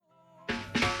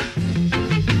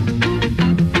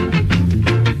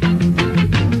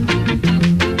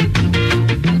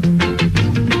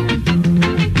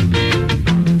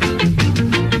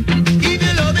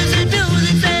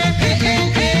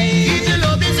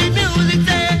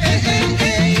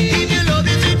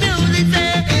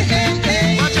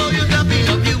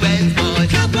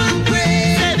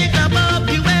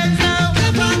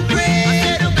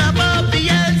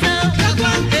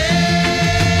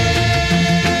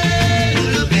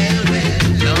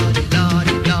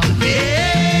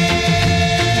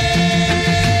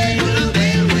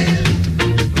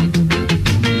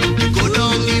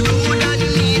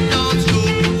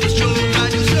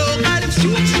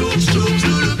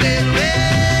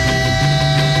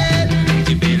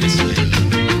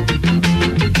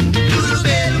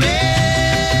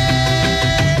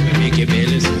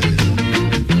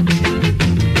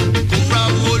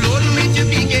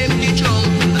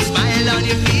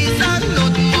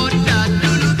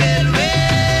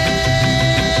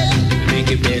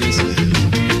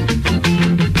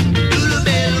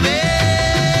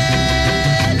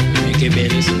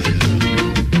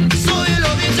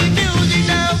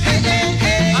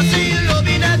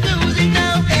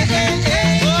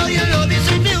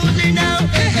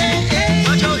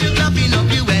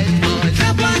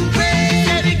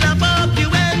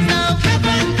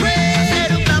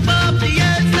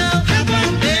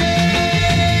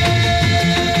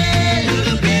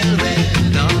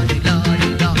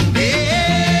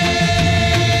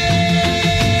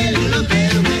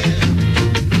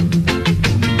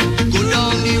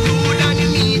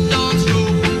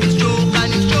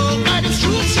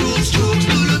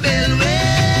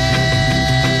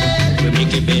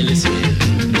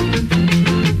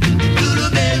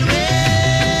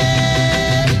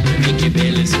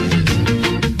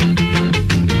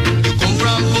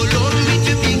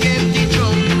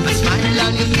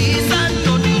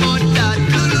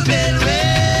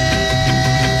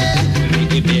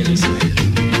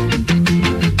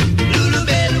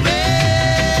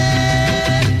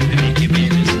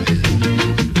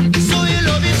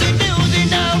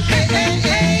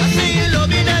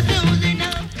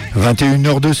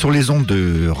21h02 sur les ondes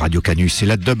de Radio Canu. C'est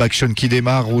la Dub Action qui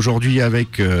démarre aujourd'hui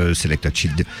avec Selecta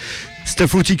Child,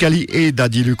 Stefouti Kali et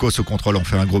Daddy Lucas au contrôle. On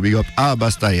fait un gros big up à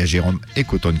Basta et à Jérôme et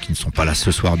Cotton qui ne sont pas là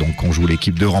ce soir. Donc on joue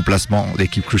l'équipe de remplacement,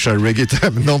 l'équipe Crucial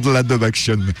Reggaeton dans de la Dub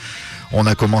Action. On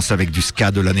a commencé avec du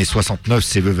ska de l'année 69,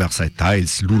 c'est The Versatiles,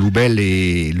 Loulou Bell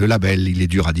et le label, il est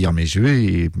dur à dire mais je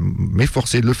vais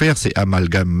m'efforcer de le faire, c'est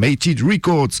Amalgamated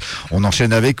Records. On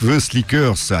enchaîne avec The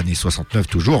Slickers, année 69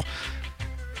 toujours,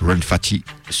 Run Fatty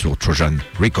sur Trojan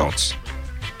Records.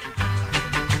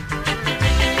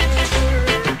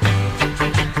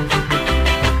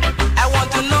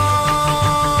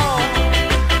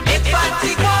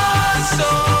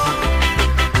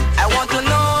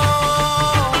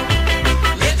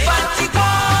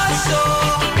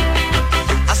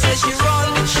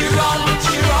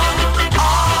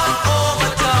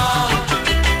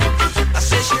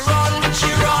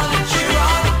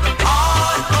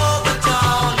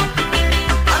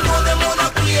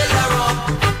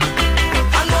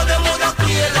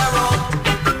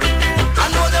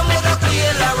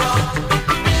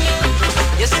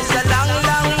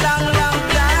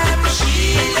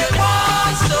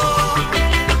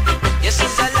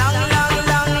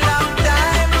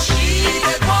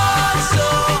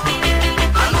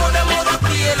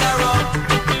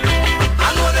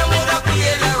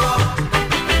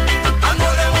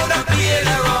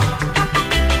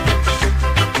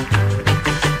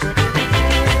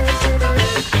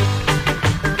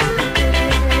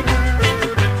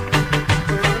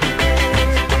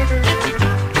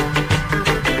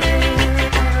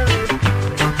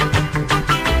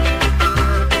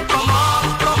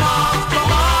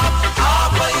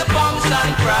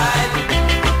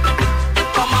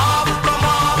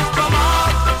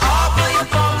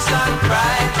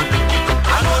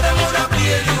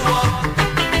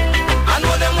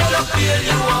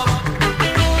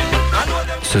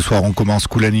 Ce soir, on commence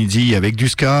Kool and Easy avec du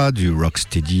ska, du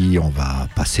rocksteady. On va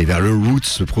passer vers le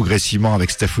roots progressivement avec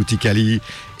Stefouti Kali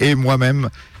et moi-même.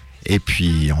 Et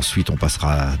puis ensuite, on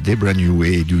passera des brand new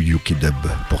et du UK Dub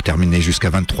pour terminer jusqu'à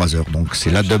 23h. Donc c'est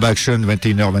la Dub Action,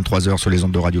 21h, 23h sur les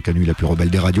ondes de Radio Canu, la plus rebelle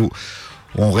des radios.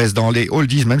 On reste dans les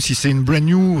oldies, même si c'est une brand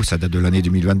new, ça date de l'année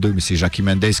 2022, mais c'est Jackie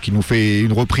Mendes qui nous fait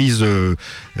une reprise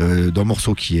d'un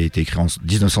morceau qui a été écrit en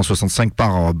 1965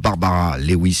 par Barbara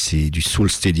Lewis. C'est du soul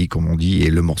steady comme on dit, et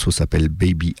le morceau s'appelle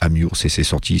Baby Amur, c'est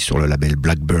sorti sur le label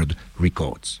Blackbird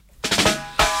Records.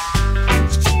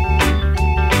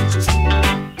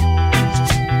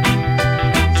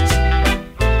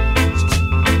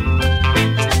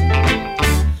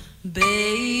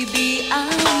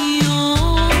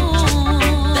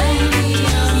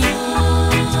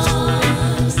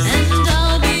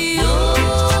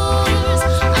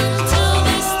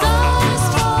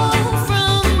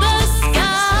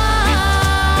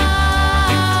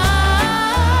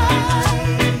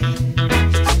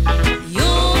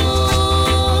 You're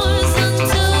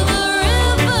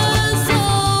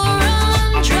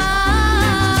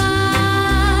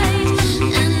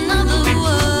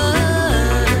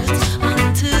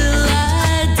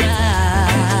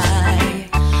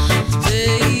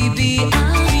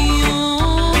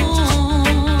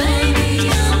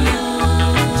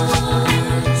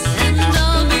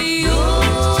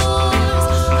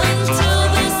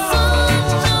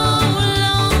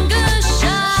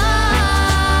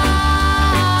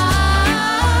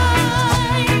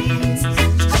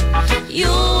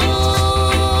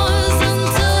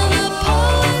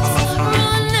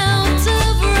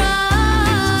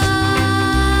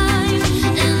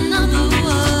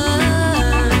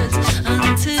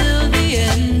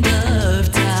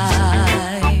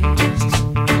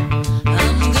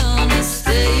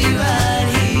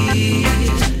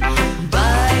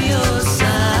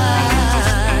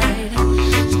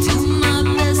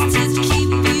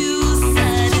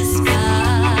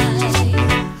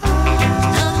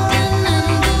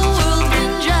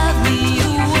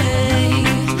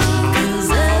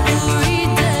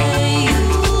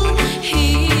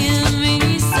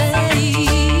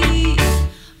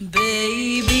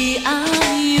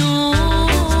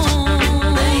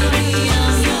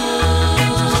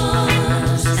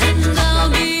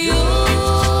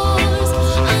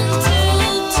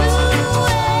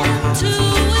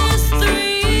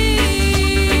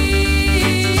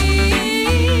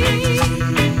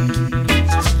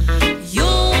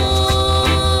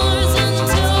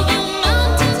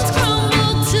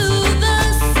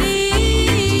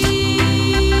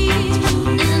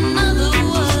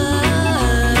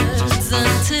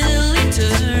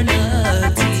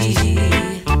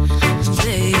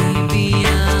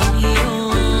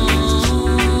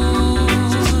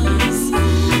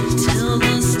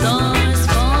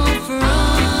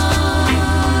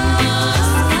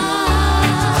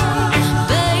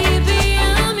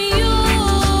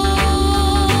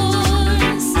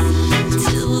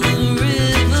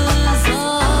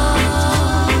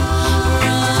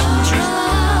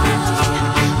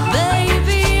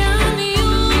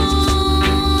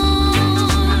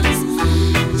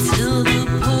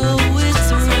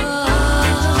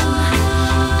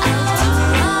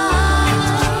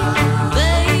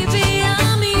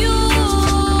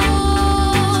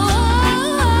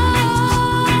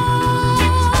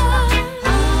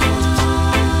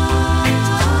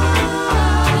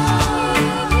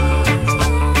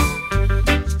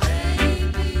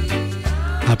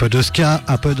peu de ska,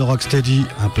 un peu de rocksteady,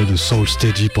 un peu de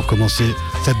soulsteady pour commencer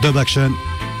cette dub action.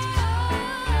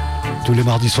 Tous les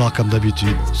mardis soirs comme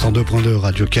d'habitude, 102.2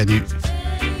 Radio Canu.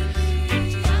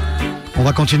 On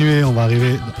va continuer, on va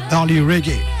arriver early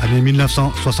reggae, année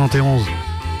 1971.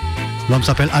 L'homme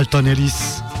s'appelle Alton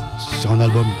Ellis, sur un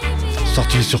album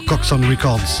sorti sur Coxon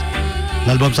Records.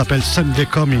 L'album s'appelle Sunday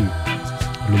Coming.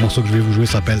 Le morceau que je vais vous jouer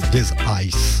s'appelle This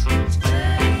Ice.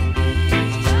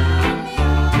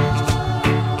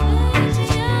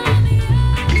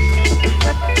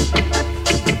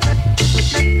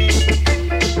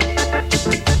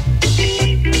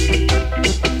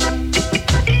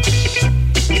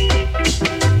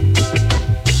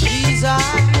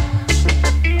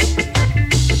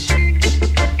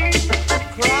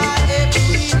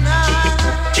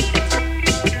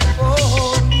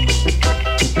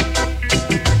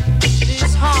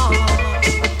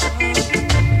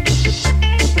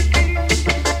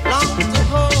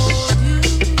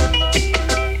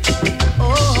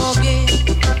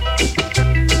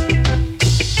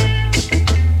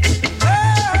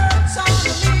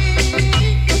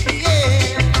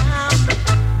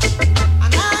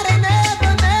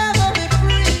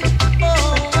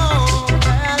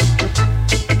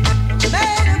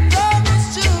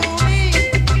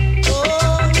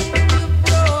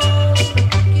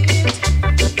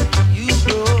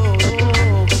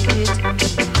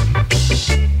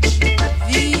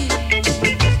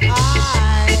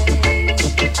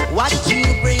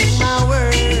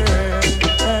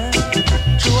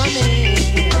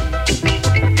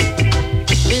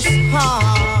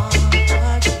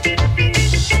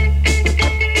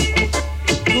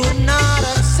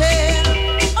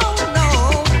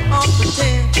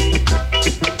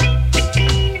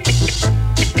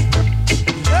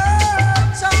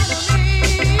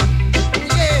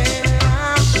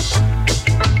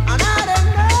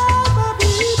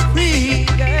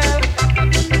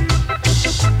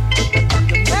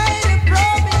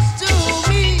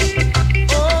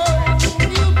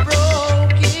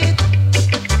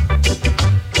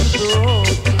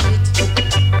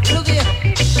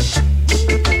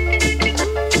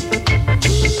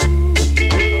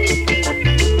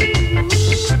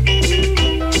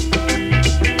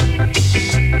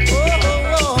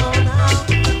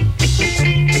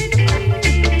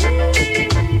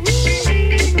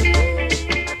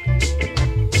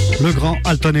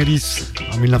 Alton Ellis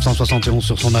en 1971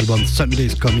 sur son album Sunday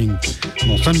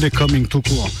Coming tout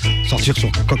court, sortir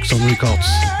sur Coxon Records.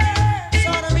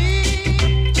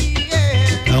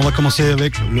 Alors on va commencer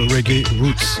avec le Reggae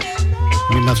Roots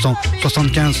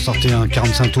 1975, sorti un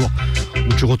 45 tours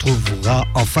où tu retrouveras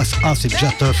en face A c'est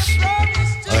Jatoff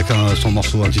avec son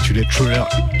morceau intitulé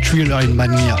Thriller in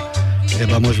Mania. Et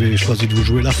ben moi je vais choisir de vous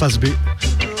jouer la face B,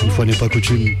 une fois n'est pas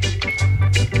coutume.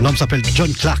 L'homme s'appelle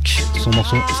John Clark, son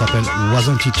morceau s'appelle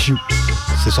Wasn't It You.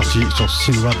 C'est sorti sur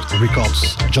Synrap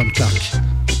Records, John Clark.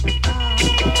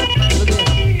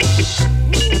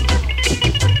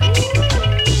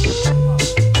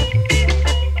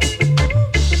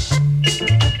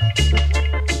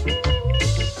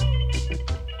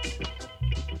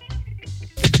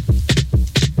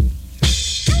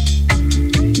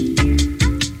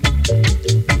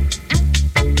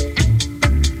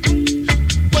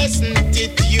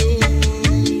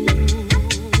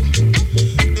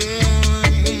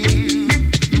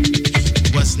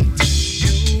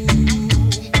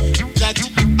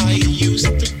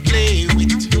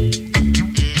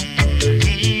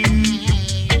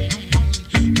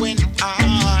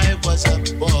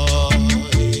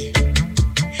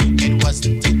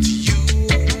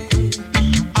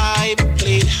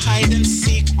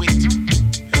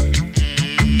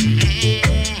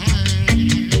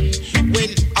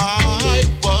 When I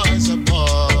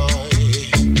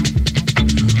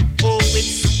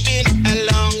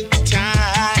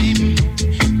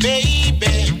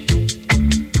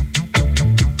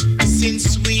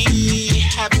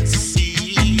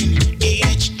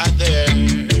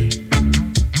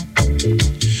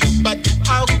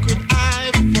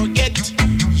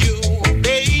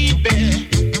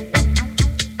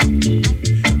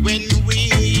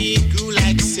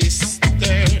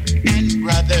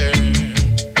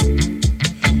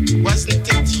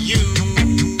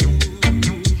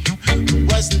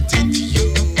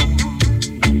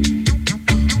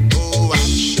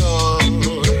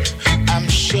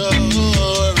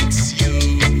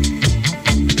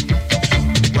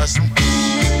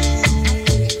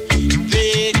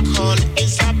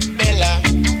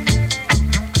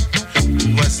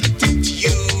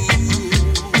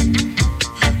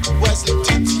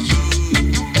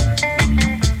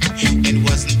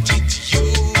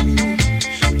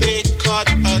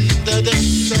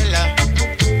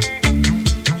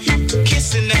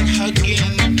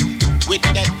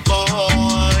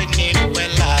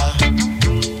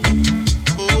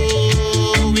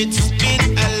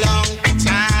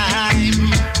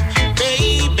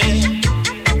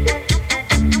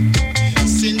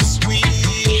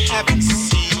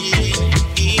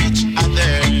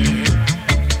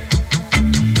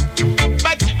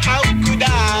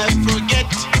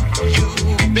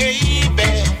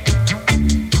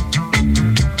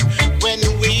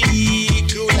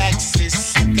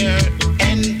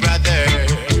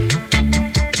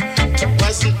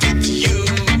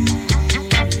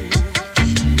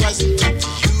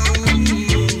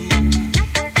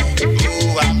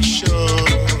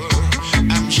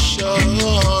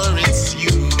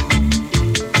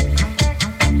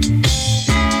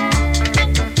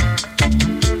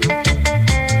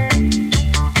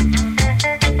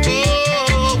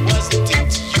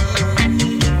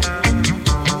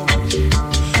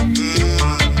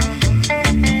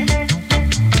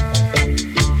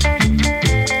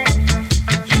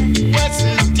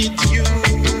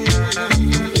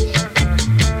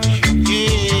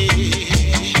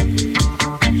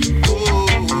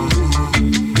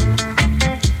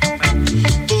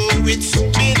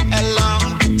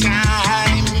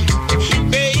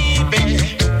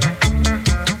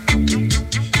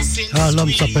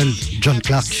John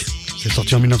Clark. C'est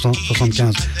sorti en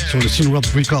 1975 sur le Synchrop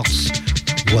Records.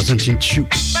 Wasn't It You?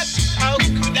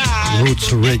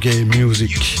 Roots Reggae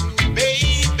Music.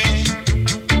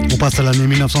 On passe à l'année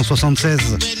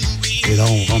 1976 et là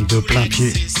on rentre de plein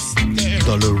pied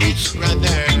dans le Roots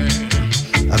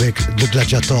avec The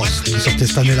Gladiators qui sortait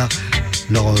cette année-là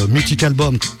leur mythique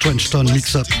album Trenchtown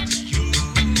Mix-Up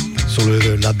sur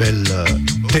le label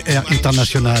TR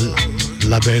International,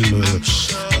 label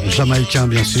jamaïcain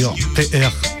bien sûr,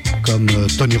 TR comme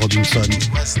Tony Robinson.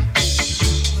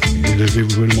 Et je vais vous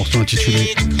jouer le morceau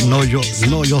intitulé Know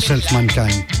Yourself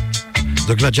Mankind,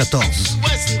 The Gladiators.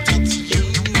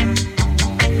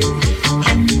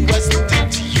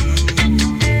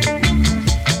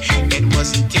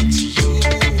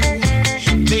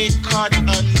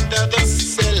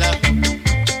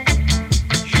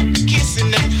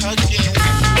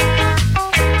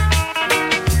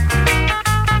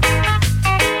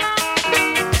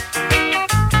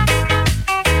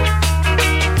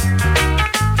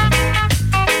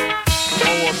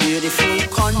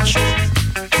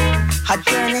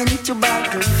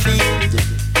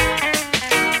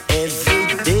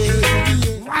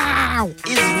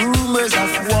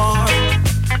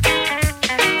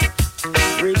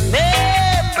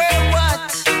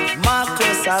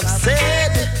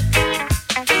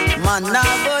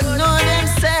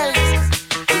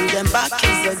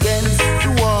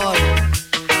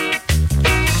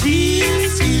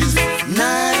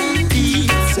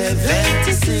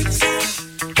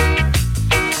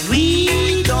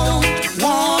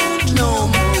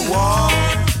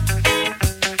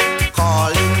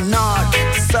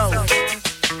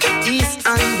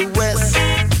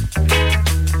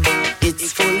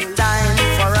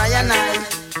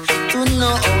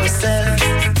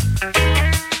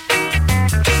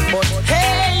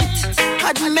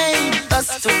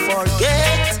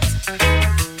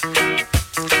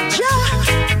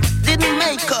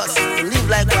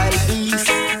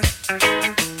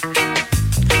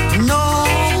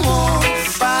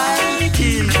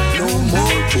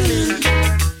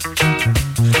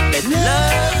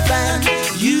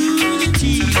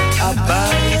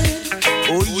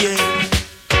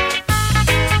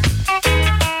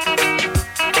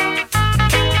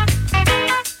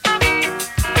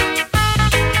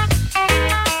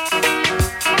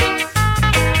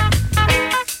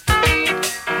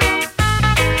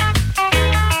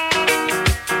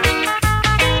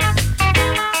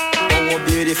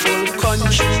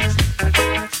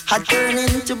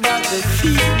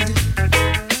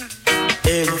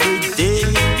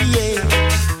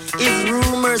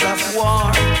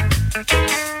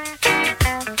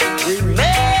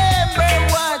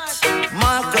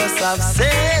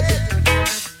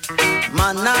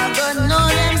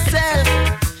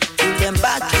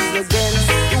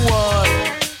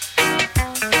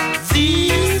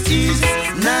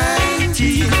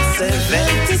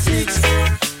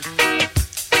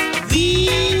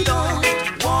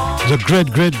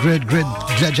 Great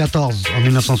Gladiators en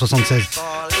 1976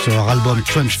 sur leur album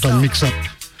Trenchtown Mix-Up.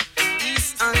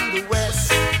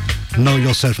 Know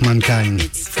Yourself Mankind.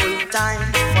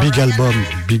 Big album,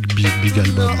 big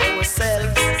album.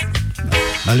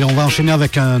 Allez, on va enchaîner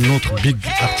avec un autre big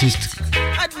artiste,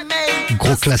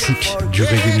 gros classique du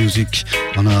reggae music.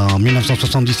 En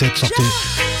 1977 sortait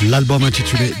l'album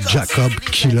intitulé Jacob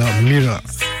Killer Miller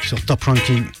sur Top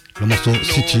Ranking, le morceau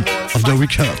City of the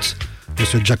Weak Heart de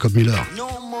ce Jacob Miller.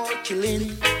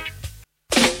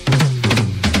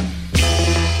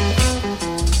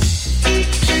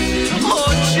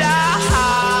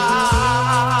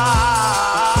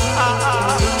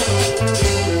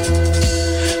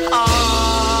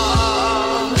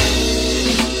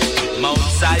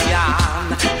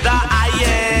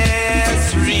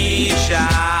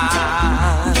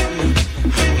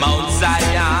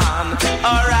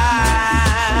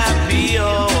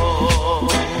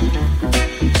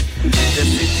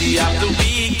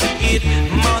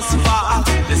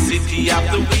 Of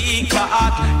the weak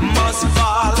heart must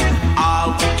fall. All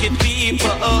wicked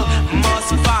people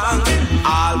must fall.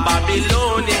 All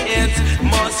Babylonians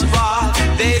must fall.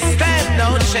 They stand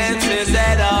no chances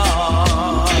at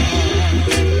all.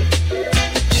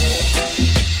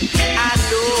 I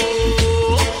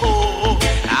know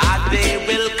they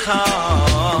will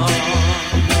come,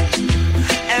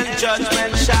 and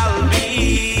judgment shall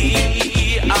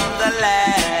be on the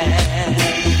land.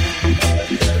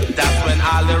 That's when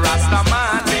all the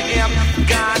Rastaman them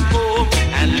gone home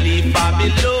and leave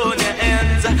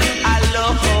Babylonians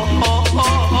alone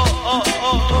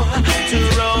to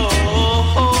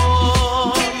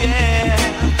roam.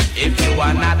 Yeah. If you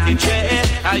are not the jet,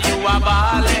 you are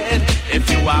ballin'. If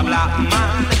you are black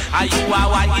man, Are you a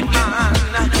white man?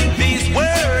 These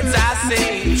words I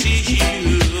say to you.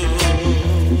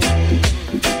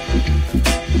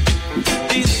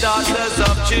 These daughters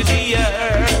of Judea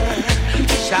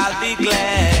shall be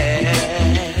glad,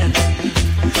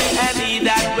 and he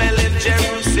that dwell in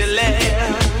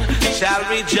Jerusalem shall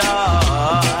rejoice.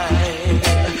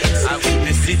 And with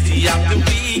the city of the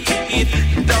wicked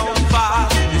don't fall,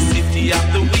 the city of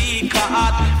the wicked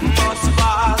must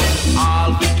fall.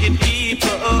 All wicked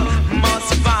people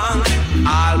must fall,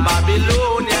 all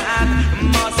Babylonian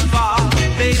must fall.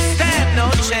 They stand no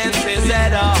chances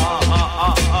at all.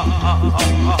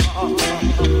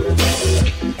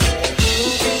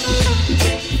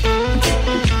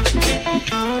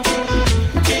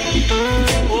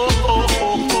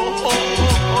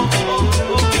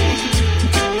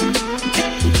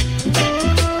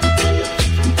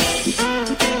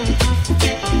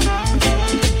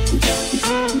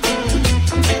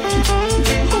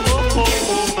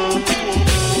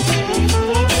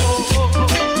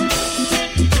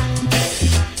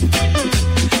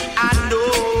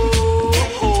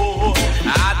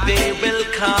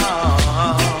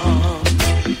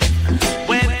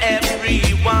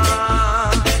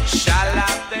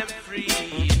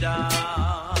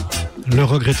 Le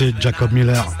regretté Jacob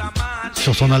Miller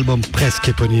sur son album presque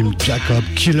éponyme Jacob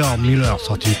Killer Miller,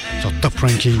 sorti sur Top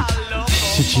Ranking,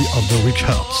 City of the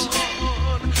Records.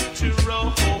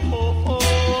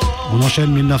 On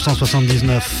enchaîne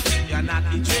 1979.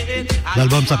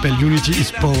 L'album s'appelle Unity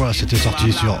is Power, c'était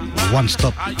sorti sur One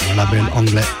Stop, un label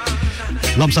anglais.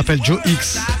 L'homme s'appelle Joe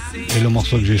X et le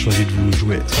morceau que j'ai choisi de vous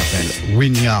jouer s'appelle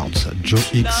Vineyards, Joe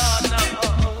X.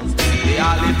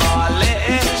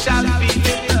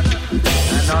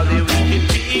 All the wicked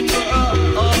people,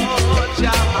 oh,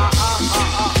 Jah.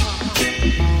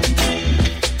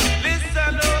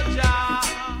 Listen, oh, Jah.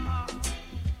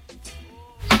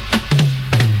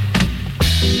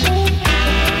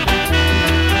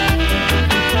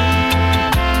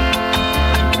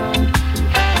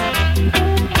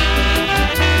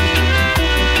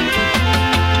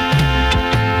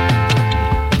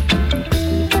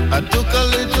 I took a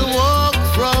little walk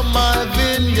from my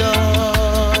vineyard.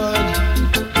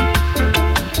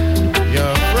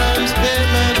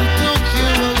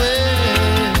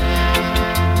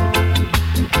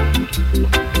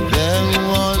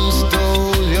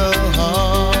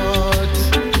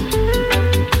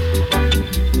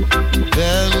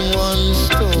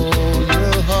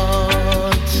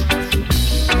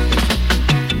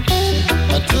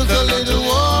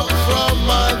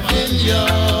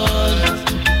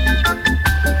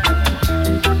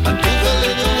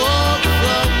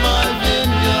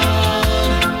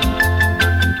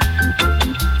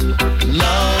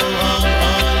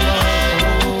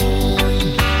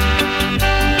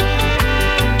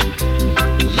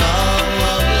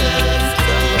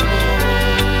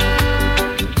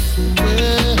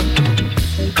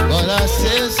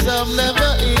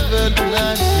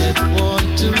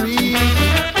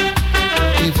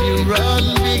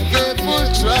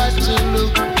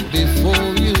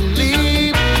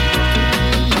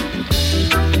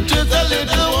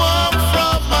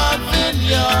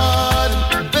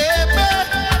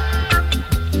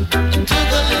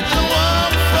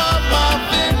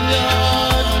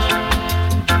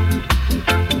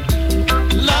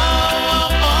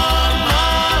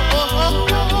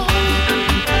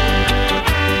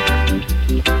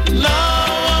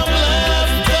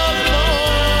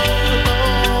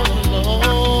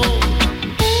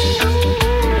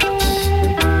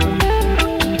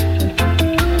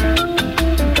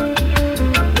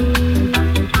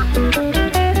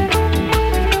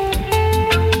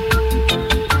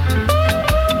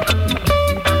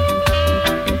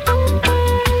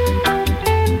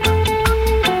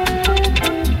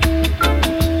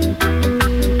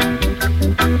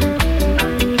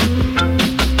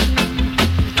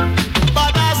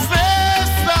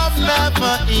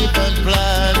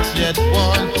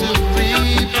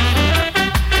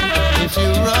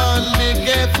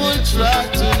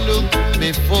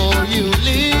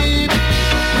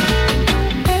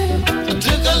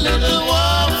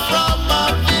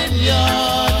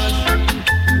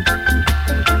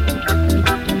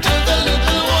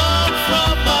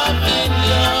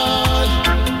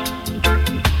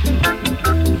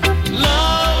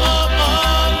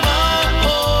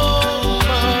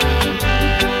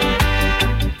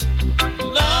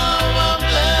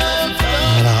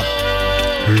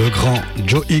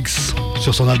 Joe X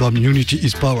sur son album Unity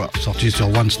is Power, sorti sur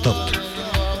One Stop.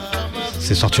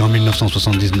 C'est sorti en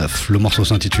 1979. Le morceau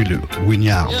s'intitule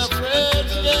Vineyards.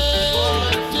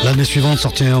 L'année suivante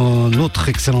sortit un autre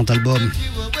excellent album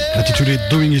intitulé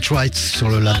Doing It Right sur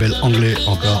le label anglais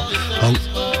encore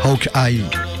Hawkeye.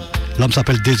 L'homme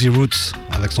s'appelle Daisy Roots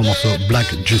avec son morceau Black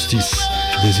Justice.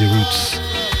 Daisy Roots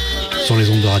sur les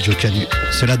ondes de Radio Canu.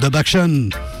 C'est la Dub Action.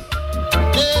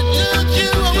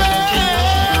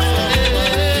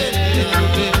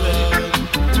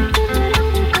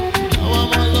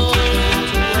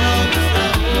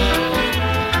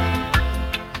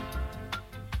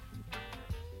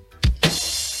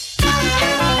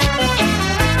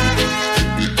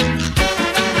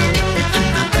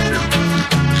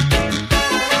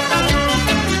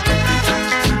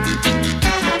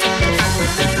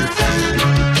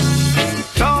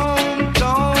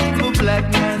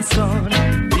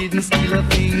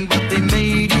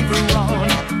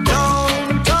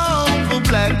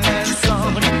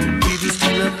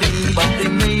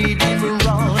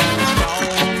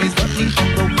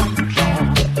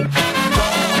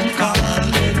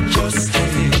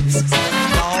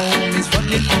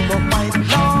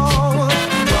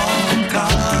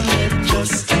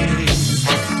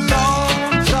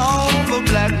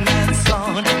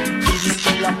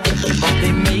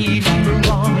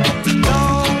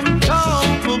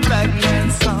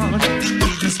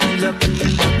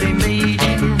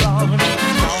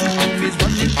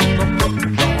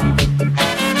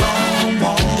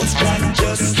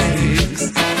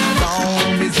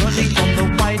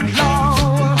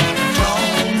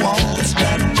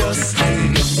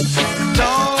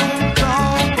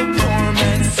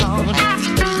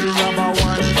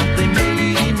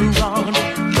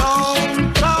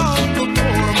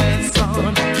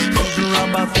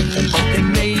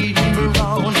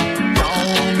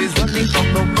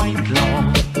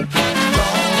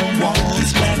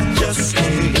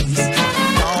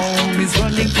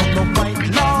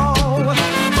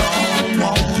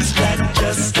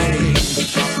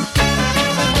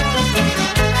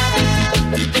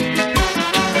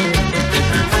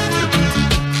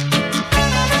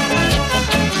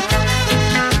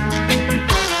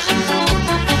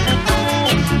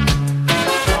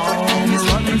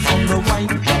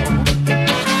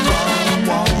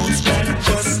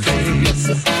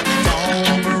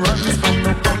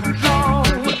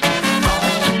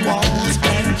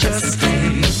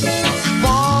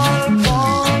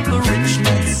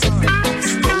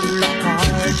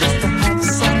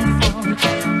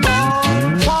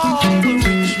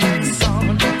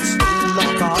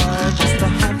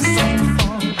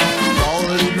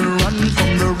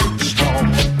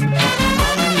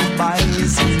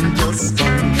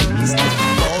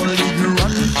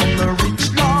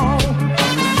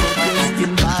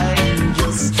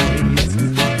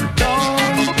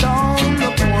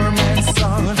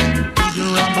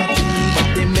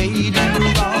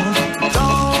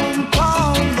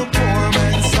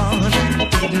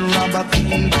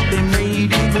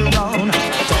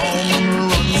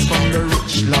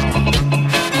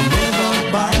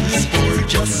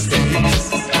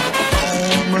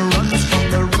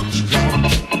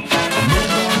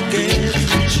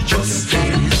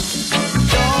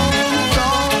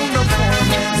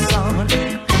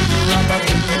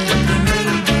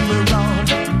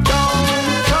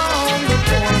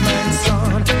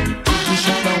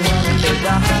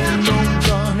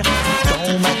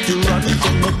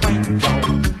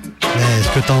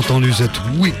 Cette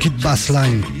wicked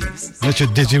bassline, Monsieur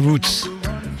Daisy Roots,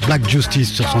 Black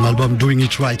Justice sur son album Doing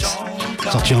It Right,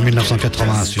 sorti en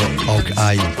 1981 sur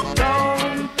Hawkeye.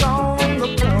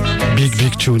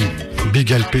 Big tune,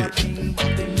 big LP.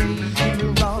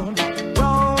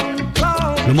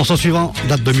 Le morceau suivant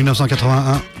date de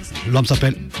 1981. L'homme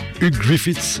s'appelle Hugh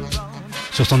Griffiths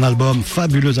sur son album,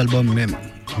 fabuleux album même,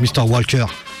 Mr. Walker,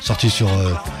 sorti sur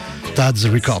Tad's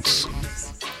Records.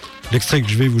 L'extrait que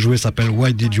je vais vous jouer s'appelle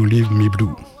Why Did You Leave Me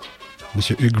Blue,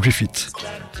 Monsieur Hugh Griffith.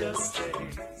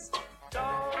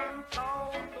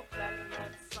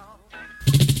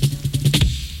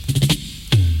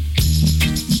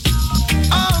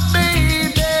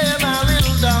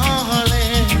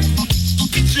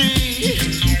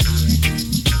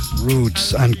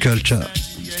 Roots and culture.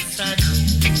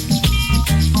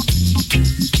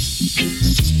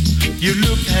 You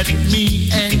look at me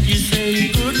and you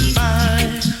say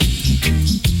goodbye.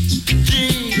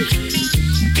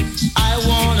 I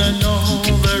wanna know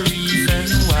the reason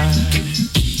why.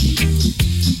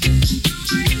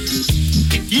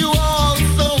 You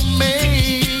also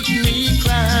make me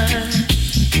cry.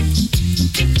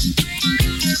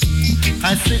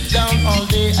 I sit down all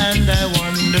day and I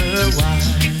wonder why.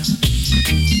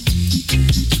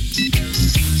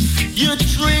 You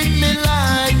treat me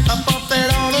like a puppet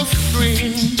on a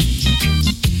string.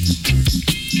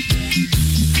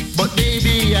 But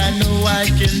baby, I know I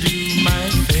can do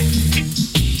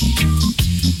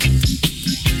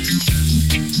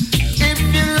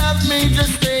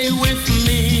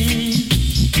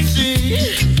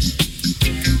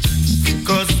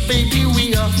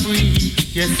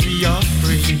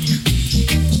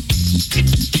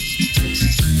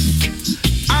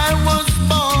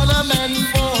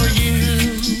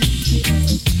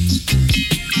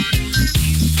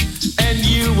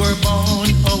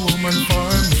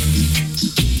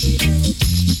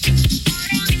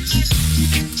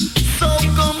So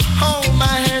come home,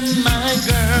 my hand, my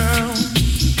girl,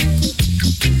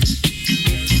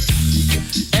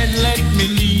 and let me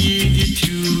lead you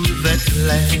to that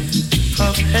land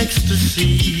of ecstasy.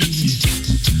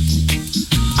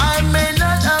 I may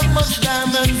not have much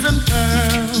diamonds and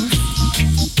pearls,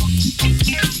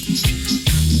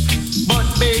 but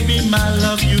baby, my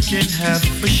love you can have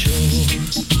for sure.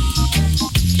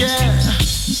 Yeah.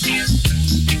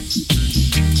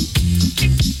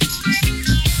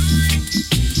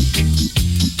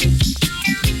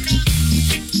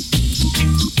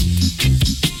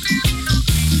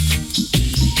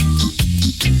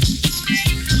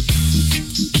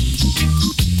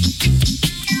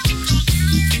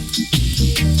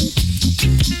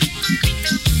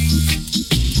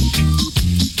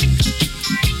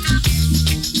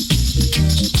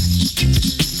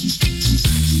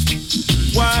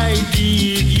 Why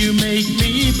did you make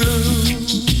me blue?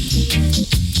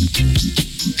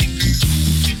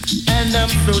 And I'm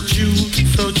so true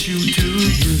to you.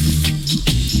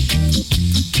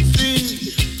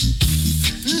 See,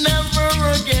 never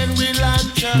again will I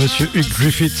turn. Monsieur Hugh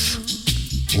Griffiths,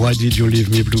 Why Did You Leave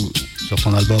Me Blue, sur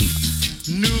son album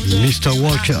Mr.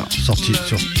 Walker, sorti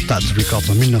sur Taz Records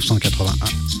en 1981.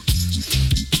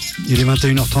 Il est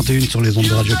 21h31 sur les ondes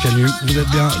de Radio Canu. Vous êtes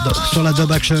bien sur la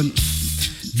Dub Action.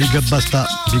 Big up Basta,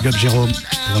 big up Jérôme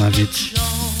pour l'invite.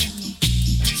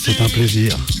 C'est un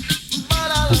plaisir.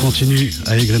 On continue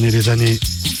à égrener les années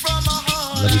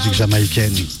de la musique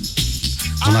jamaïcaine.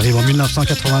 On arrive en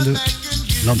 1982.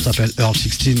 L'homme s'appelle Earl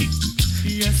 16.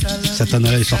 Cette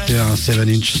année-là, il sortait un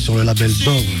 7-inch sur le label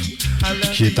Dove,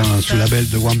 qui est un sous-label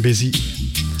de Wambezi.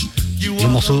 Le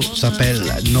morceau s'appelle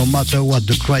No Matter What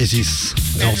the Crisis,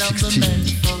 Earl 16.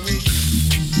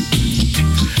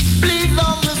 Please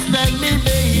understand me,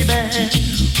 baby.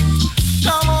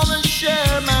 Come on and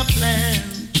share my plan,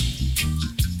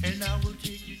 and I will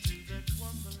take you to that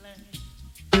wonderland.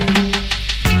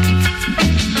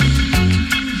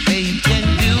 Faith can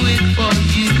do it for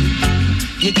you.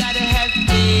 You gotta have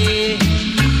faith.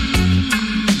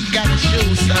 Gotta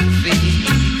show some faith.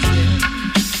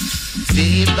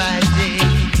 Day by day,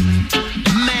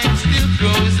 man still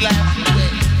throws life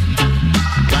away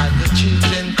while the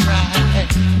children cry.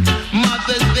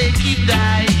 Mothers, they keep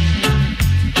dying.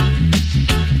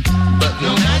 But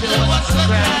no matter what's the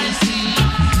crisis,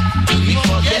 we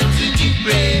forget to keep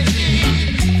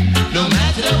praising. No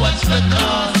matter what's the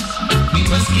cost, we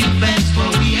must give thanks for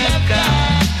we have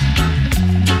God.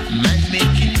 Man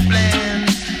making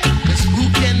plans, 'cause who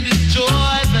can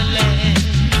destroy the land?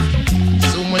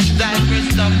 So much diverse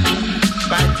stuff,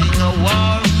 fighting a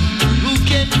war. Who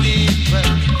can win?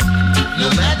 No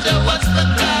matter what's the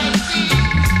crisis,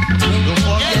 don't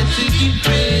forget to keep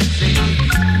praising.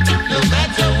 No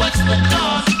matter what's the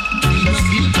cost, we must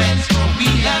give thanks for we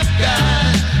have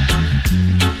God.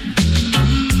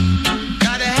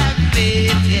 Gotta have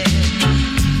faith, yeah.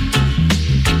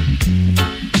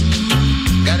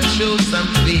 Gotta show some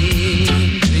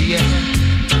faith, yeah.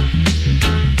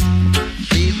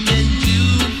 Faith can do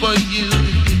for you.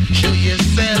 Show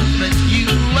yourself that you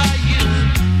are you.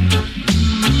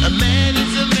 A man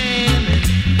is a man,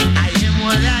 and I am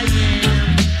what I am.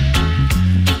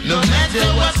 No matter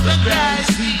what's the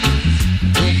crisis,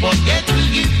 don't forget to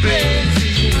give praise.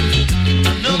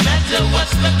 No matter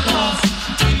what's the cost,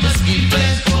 we must give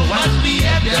thanks for what we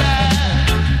have done.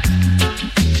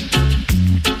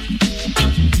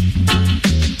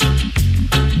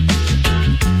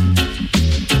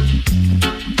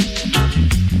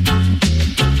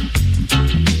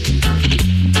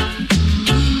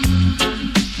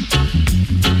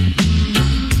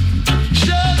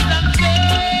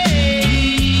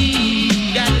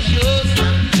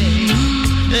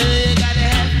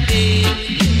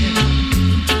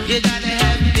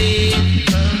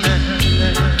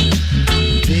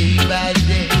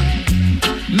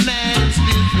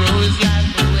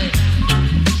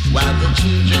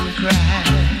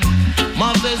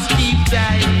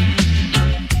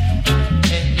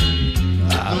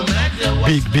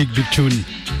 Big tune.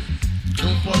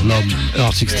 L'homme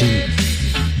Earl 16.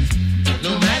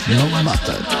 No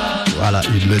matter. Voilà,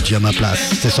 il le dit à ma place.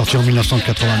 C'est sorti en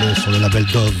 1982 sur le label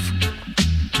Dove.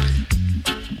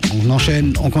 On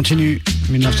enchaîne, on continue.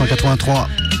 1983.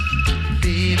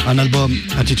 Un album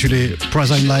intitulé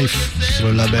Prison Life sur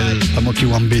le label Amoki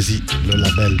Wambezi, le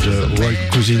label de Roy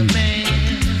Cousin.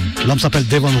 L'homme s'appelle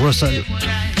Devon Russell.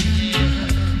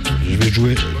 Je vais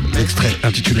jouer l'extrait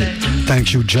intitulé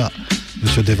Thank You Jah,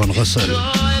 Monsieur Devon Russell.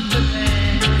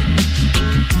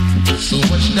 So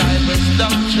much diverse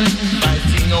doctrine,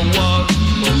 fighting a war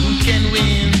for who can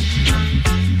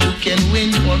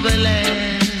win for the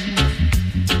land.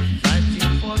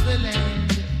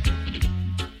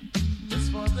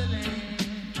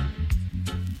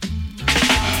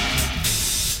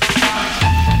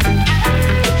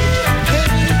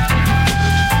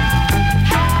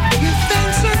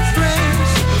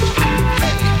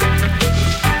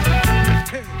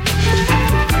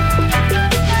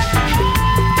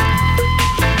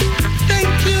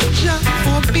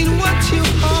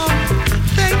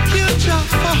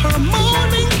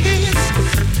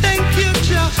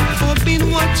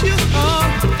 what you are.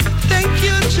 Thank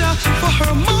you, Jah, for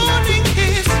her morning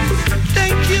kiss.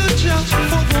 Thank you, Jah,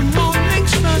 for the morning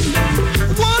sun.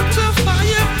 Water,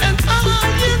 fire, and I.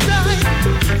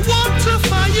 Water,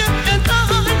 fire, and I.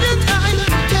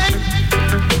 Hey.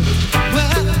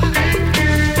 Well,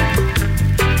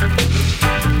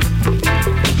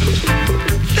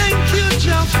 thank you,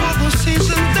 Jah, for the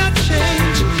seasons that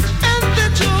change and the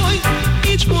joy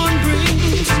each one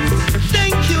brings.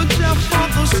 Thank you, Jah, for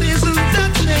the seasons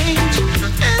that change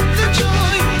and the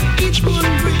joy each one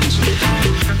brings.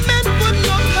 Men would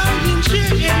not lie in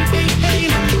jail,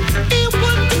 he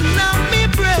would deny me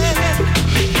bread.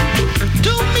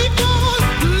 Do me all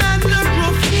manner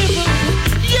of evil,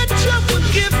 yet Jah would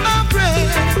give my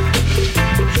bread.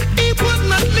 He would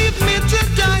not leave me to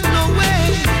die, no way.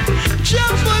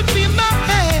 Jah would be my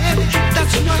head.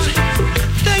 That's why,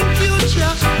 thank you,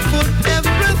 Jah, for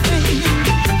everything.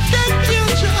 Thank you,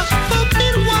 Jah, for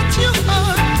being what you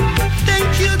are.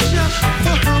 Thank you, Jah,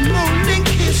 for her morning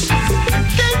kiss.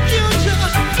 Thank you, Jah,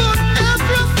 for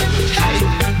everything. Hey.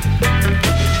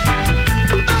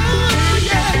 Oh,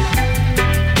 yeah.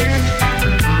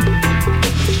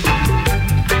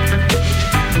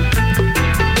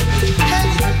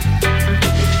 Hey.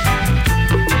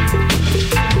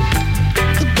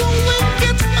 The going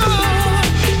gets hard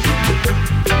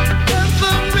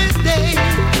every day.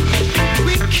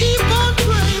 We keep on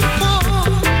praying for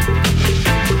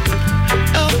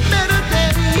a better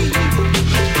day.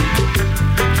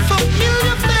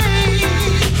 Familiar face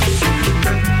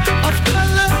of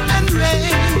color and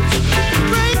race.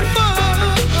 Pray for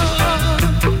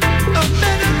a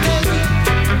better day.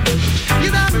 You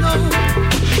don't know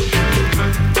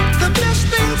the best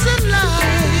things in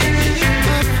life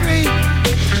are free.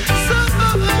 So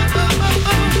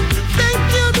thank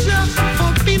you, Jah,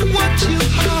 for being what you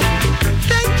are.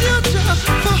 Thank you, Jah,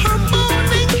 for her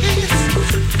morning kiss.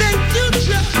 Thank you,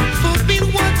 Jah, for being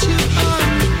what you are.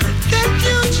 Thank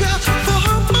you, Jah, for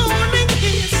her morning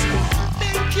kiss.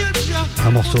 Thank you, Jah.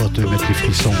 Un morceau à te mettre les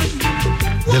frissons.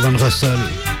 Devon Russell,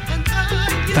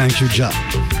 Thank You Jah.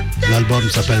 L'album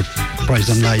s'appelle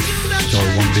Prison Life sur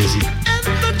One Busy.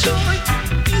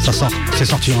 C'est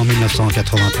sorti en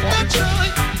 1983.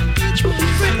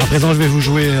 À présent, je vais vous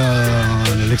jouer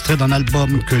l'extrait d'un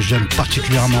album que j'aime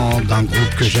particulièrement, d'un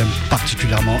groupe que j'aime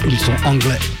particulièrement. Ils sont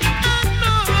anglais.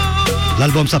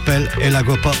 L'album s'appelle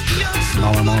Elago Pop.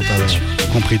 Normalement,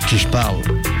 t'as compris de qui je parle.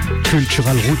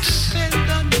 Cultural Roots.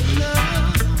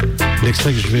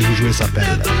 L'extrait que je vais vous jouer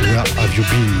s'appelle Where Have You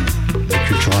Been? Les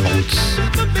Cultural Roots.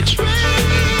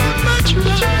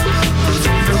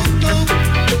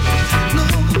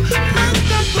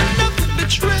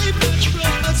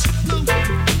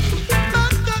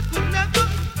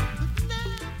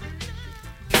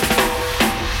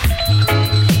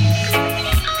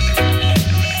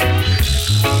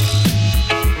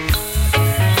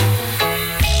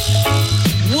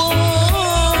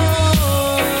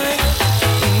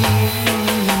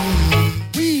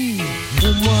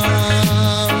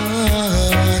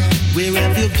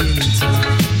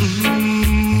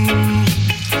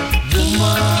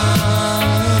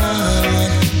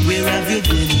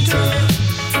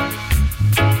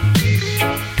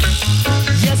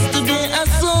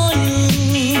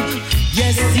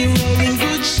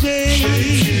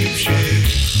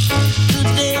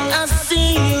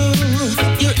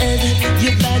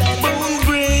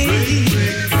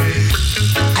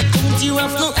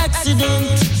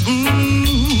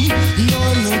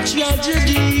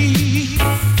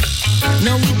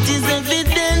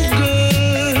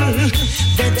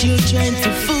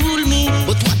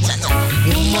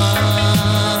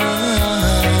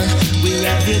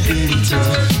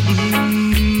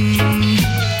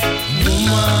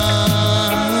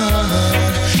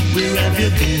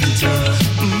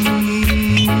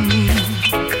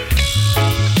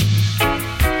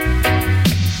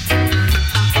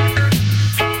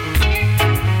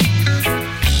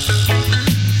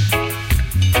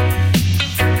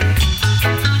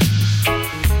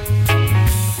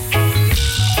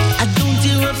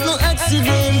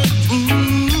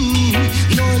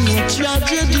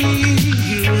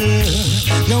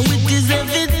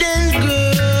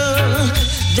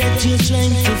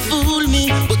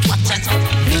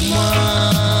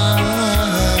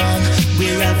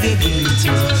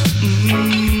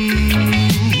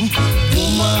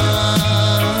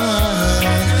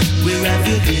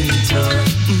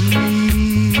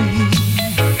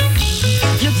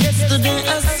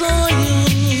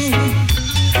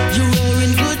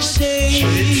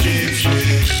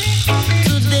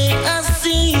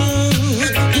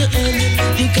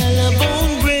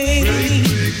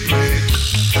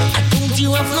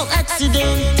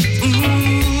 accident.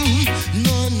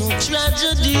 No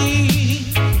tragedy.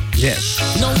 Yes.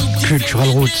 Cultural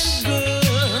Roots.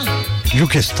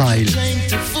 UK Style.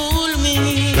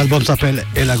 L'album s'appelle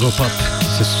Elago Pop.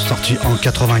 C'est sorti en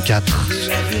 84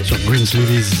 sur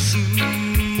Greensleeves.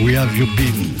 Where have you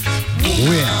been?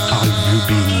 Where have you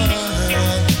been?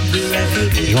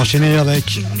 Je vais enchaîner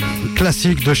avec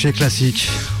classique de chez classique,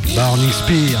 Burning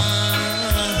Spear.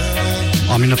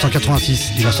 En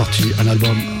 1986, il a sorti un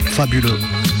album fabuleux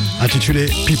intitulé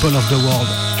People of the World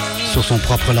sur son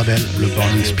propre label, le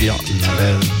Burning Spear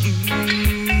label.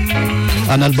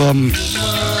 Un album,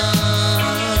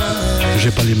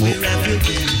 j'ai pas les mots,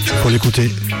 faut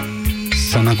l'écouter,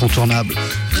 c'est un incontournable.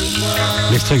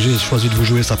 L'extrait que j'ai choisi de vous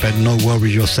jouer s'appelle No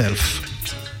Worry Yourself.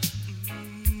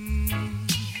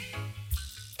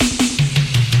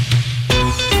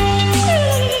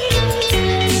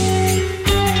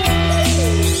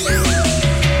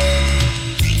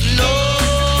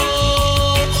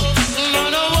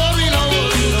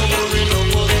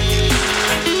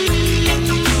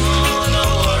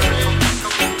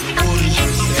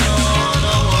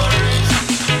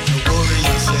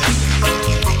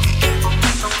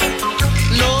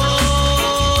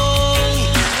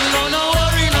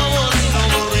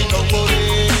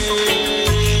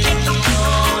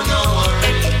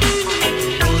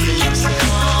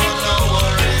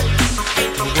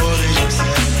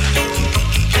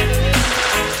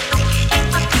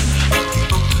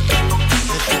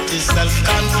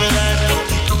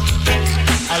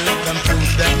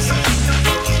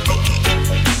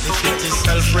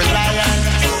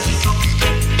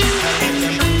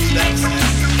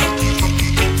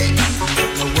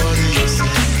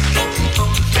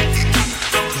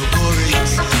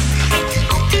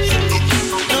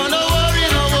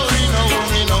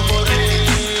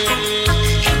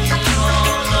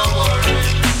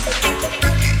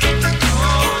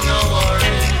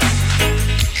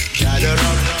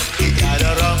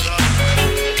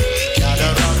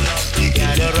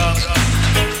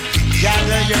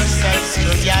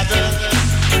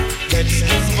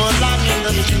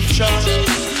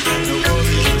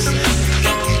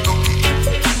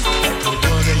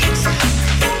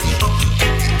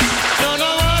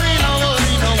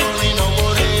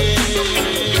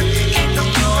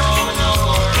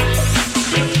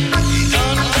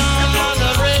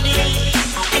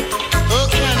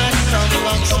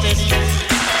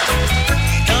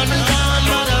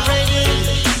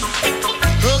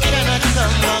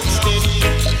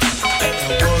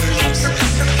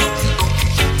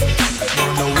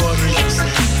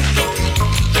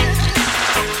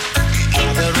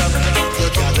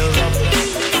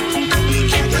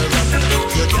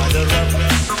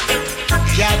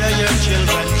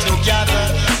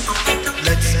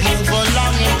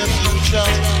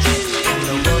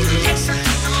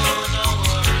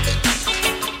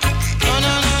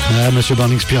 Monsieur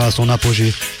Burning Spear à son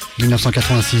apogée,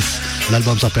 1986.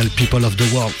 L'album s'appelle People of the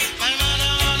World.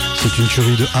 C'est une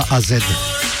tuerie de A à Z.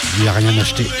 Il n'y a rien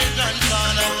acheté.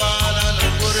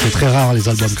 C'est très rare les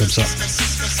albums comme ça.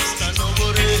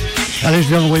 Allez, je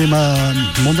vais envoyer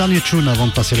mon dernier tune avant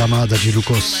de passer la main à Daddy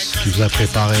Lucas, qui vous a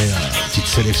préparé une petite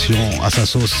sélection à sa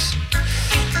sauce.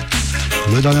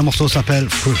 Le dernier morceau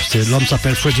l'homme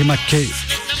s'appelle Freddie McKay.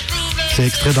 C'est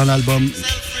extrait d'un album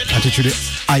intitulé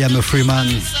I Am a Free Man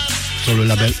sur le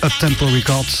label Uptempo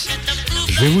Records.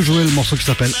 Je vais vous jouer le morceau qui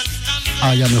s'appelle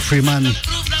I Am a Free Man.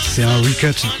 C'est un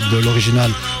recut de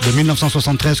l'original de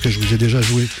 1973 que je vous ai déjà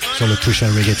joué sur le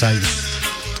Crucial Reggae Time.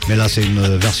 Mais là c'est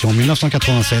une version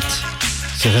 1987.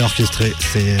 C'est réorchestré,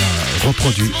 c'est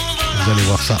reproduit. Vous allez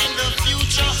voir ça.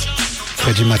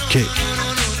 Freddie McKay.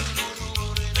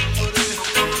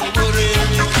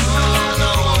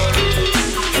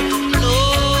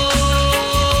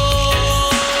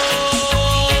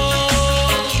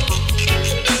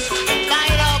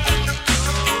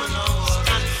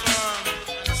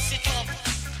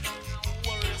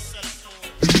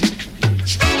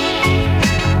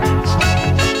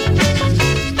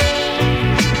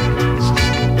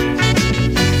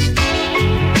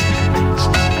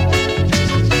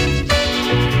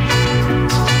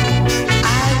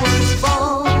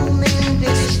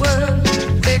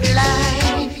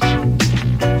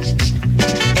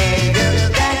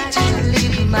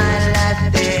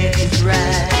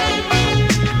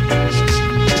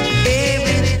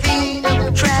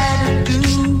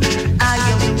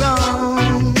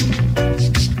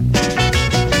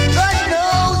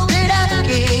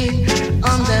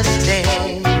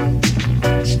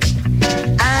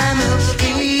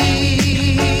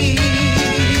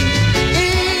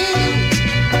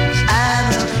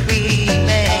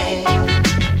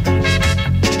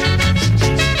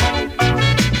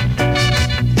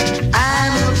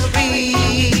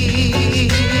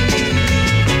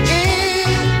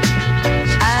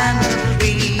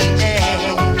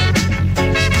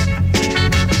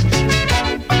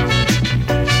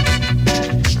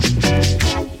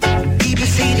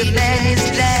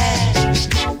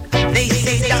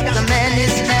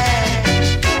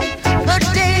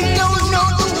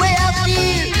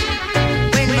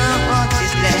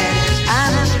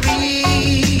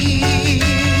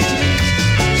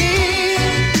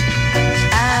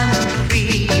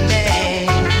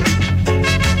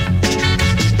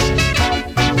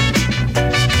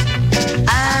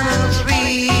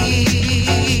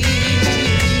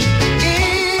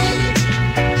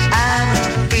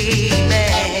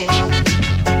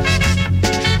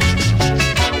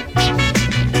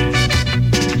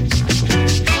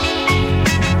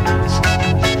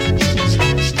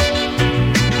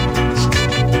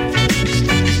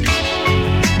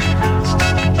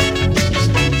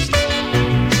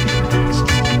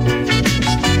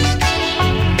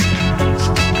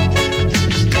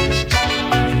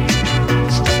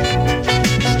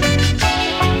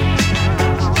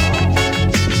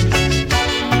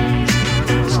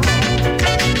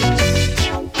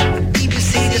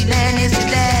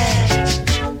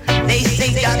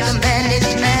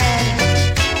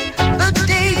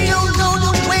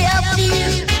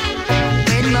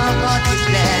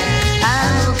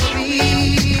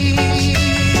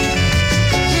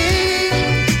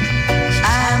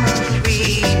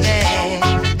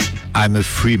 I'm a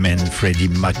Free Man, Freddie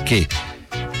Mackey.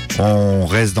 On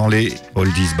reste dans les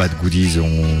oldies bad goodies,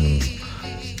 on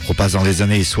repasse dans les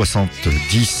années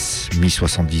 70,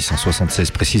 mi-70, en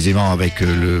 76 précisément, avec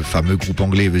le fameux groupe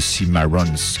anglais The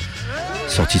Cimarrons,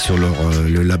 sorti sur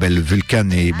le label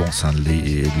Vulcan. Et bon, c'est un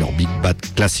de leurs big bad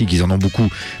classiques, ils en ont beaucoup,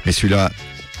 mais celui-là,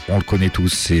 on le connaît tous,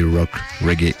 c'est Rock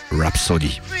Reggae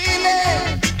Rhapsody.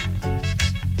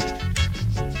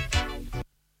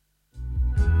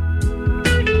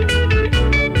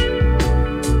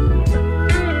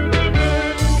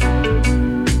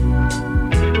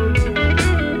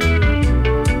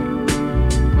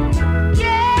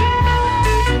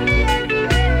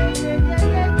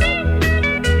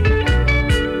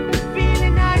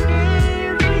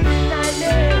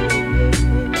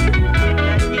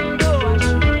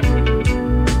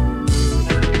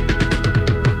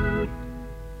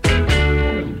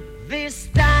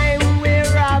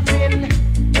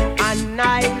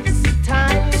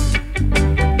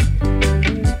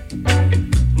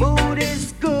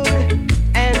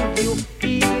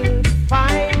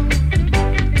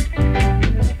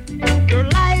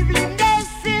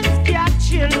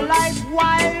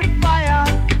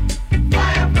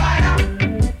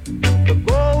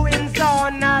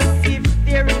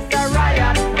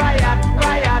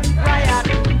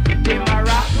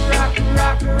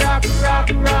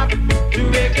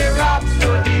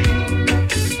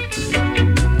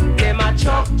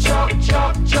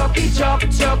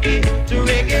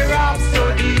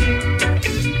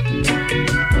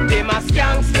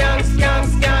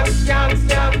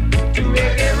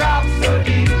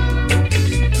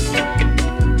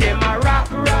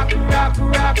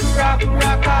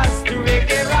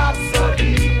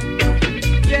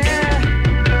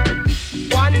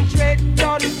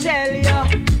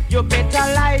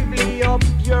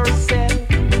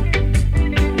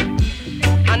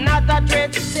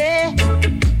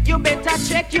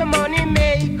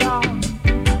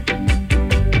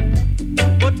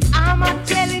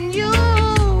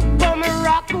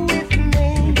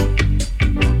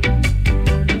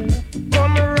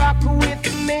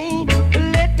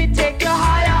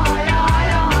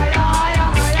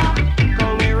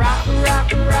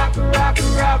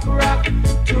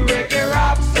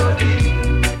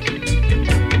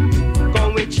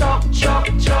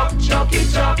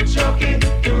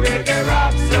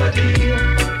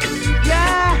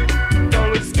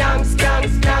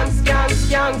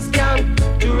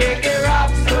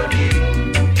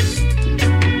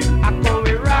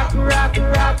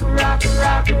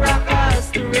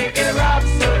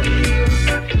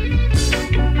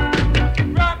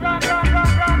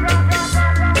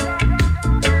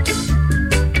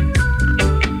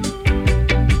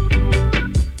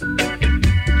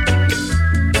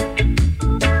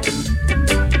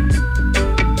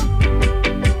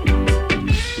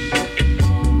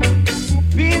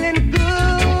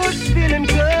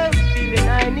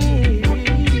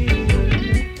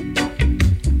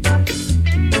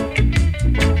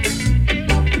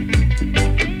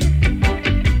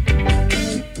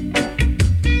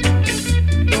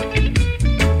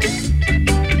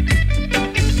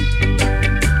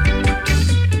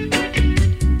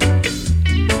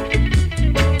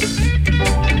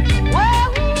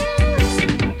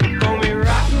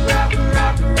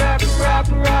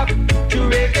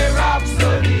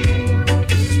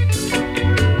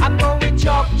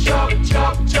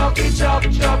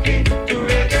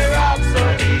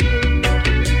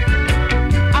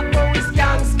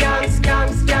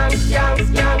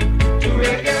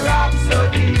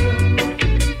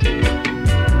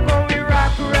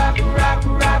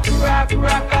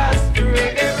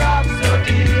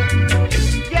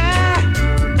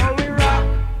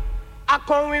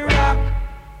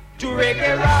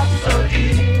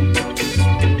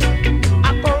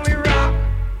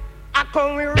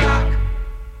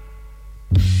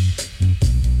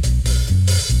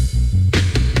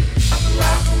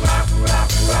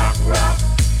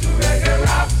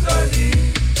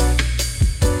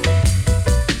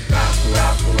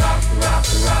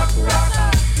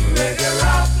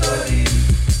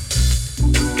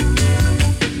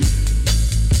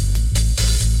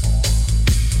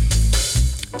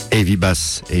 Heavy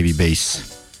bass, heavy bass.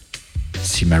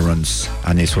 Cimarrons,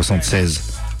 années 76.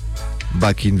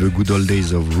 Back in the good old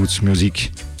days of roots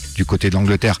music. Du côté de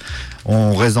l'Angleterre,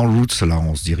 on reste dans le roots. Là,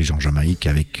 on se dirige en Jamaïque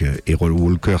avec Errol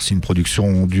Walker. C'est une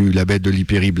production du label de Lee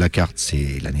Perry, Blackheart.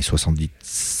 C'est l'année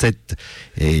 77.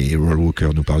 Et Errol Walker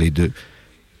nous parlait de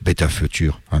Better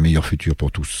Future, un meilleur futur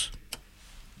pour tous.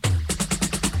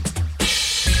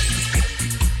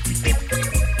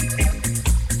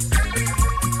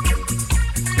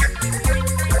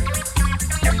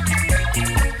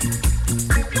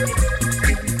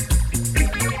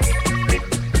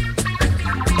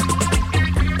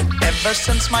 Ever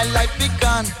since my life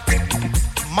begun,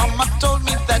 Mama told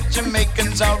me that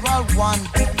Jamaicans are all one.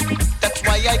 That's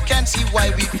why I can't see why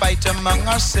we fight among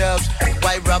ourselves,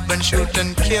 why rob and shoot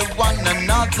and kill one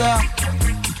another.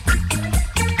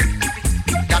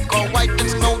 Black or white,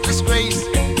 it's no disgrace.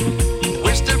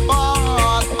 We're still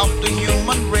part of the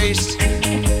human race.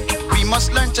 We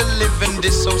must learn to live in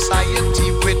this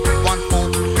society with one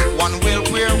hope, one will,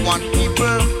 we're one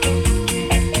people.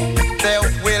 There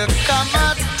will come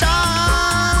a time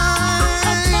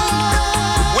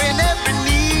when every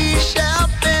knee shall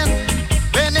bend,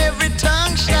 when every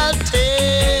tongue shall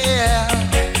tell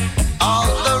all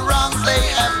the wrongs they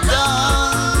have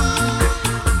done.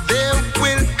 There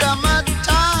will come a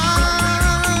time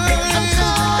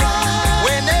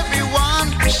when everyone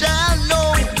shall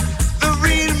know the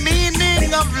real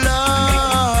meaning of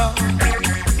love.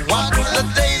 What the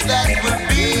day that will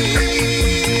be.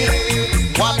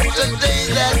 What the day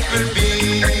that will be.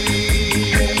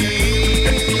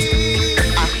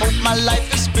 I hope my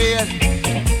life is spared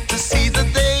to see the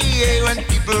day when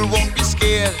people won't be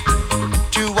scared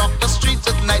to walk the streets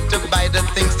at night to buy the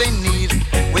things they need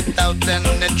without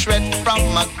any threat from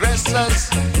aggressors.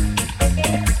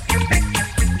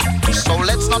 So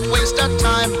let's not waste our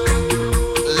time.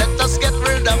 Let us get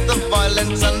rid of the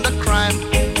violence and the crime.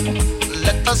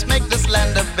 Let us make this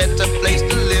land a better place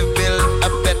to live, build a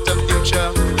better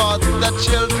future for the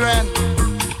children.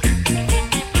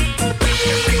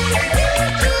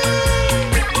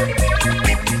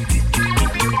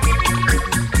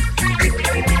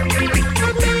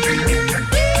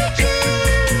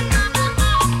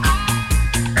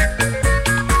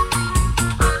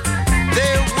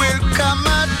 There will come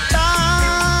a time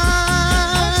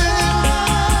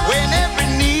when every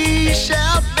knee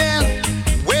shall bend,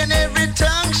 when every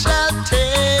tongue shall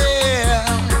tell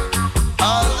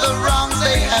all the wrongs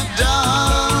they have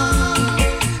done.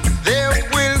 There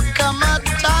will come a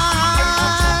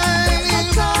time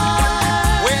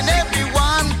when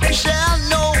everyone shall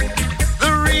know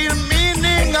the real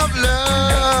meaning of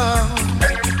love.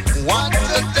 What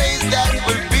the day that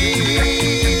will be.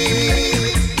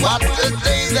 What the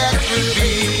day that will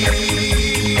be.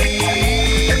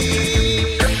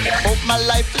 Hope my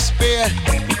life is spared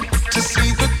to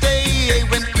see the day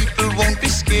when people won't be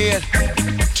scared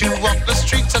to walk the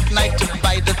streets at night to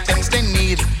buy the things they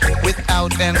need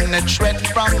without any threat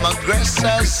from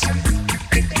aggressors.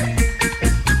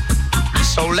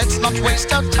 So let's not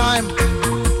waste our time.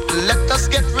 Let us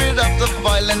get rid of the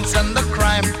violence and the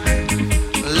crime.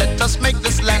 Let us make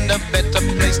this land a better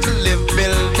place to live,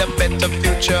 build a better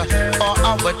future for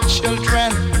our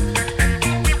children.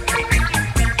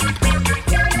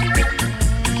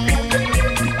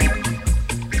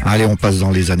 Allez, on passe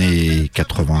dans les années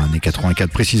 80, années 84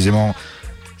 précisément.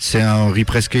 C'est un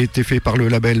repress qui a été fait par le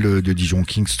label de Dijon,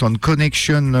 Kingston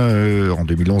Connection, en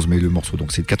 2011, mais le morceau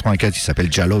donc c'est de 84, il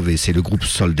s'appelle Jalove et c'est le groupe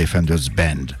Soul Defenders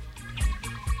Band.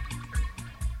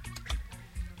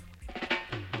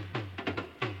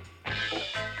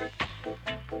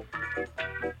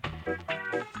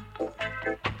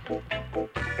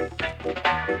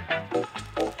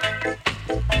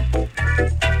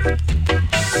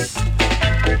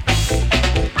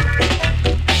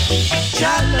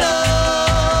 Your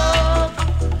love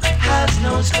has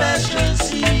no special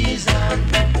season.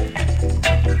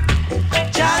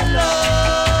 Your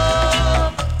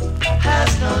love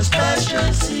has no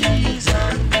special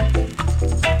season.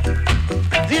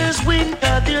 There's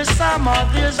winter, there's summer,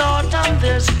 there's autumn,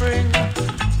 there's spring.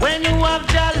 When you have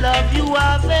your love, you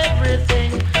have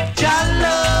everything. Your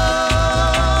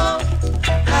love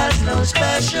has no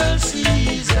special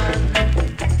season.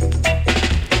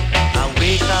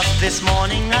 Wake up this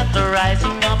morning at the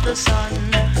rising of the sun,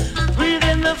 breathe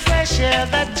in the fresh air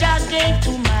that Jah gave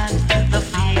to man. The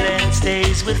feeling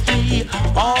stays with me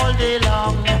all day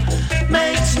long,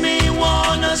 makes me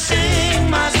wanna sing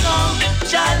my song.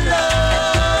 Jah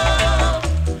love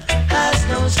has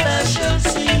no special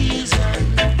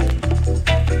season.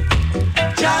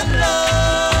 Jah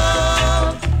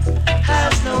love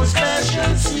has no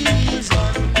special season.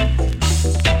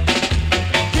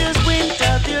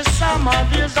 Summer,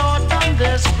 there's autumn,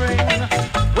 there's spring.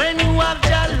 When you have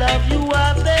your love, you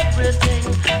have everything.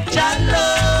 Your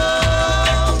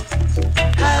love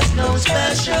has no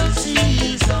special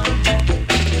season.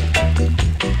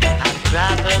 I've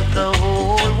traveled the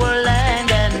whole world,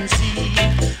 land and sea.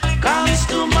 Comes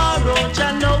tomorrow,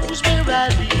 Jah knows where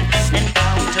I'll be.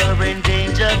 Encountering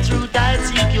danger through tight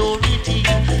security.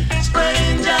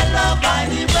 Spreading your love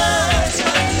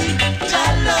anniversary.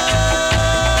 Your love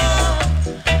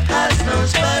no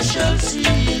special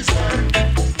season.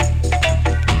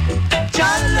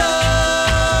 Your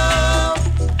love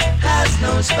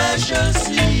no special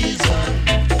season.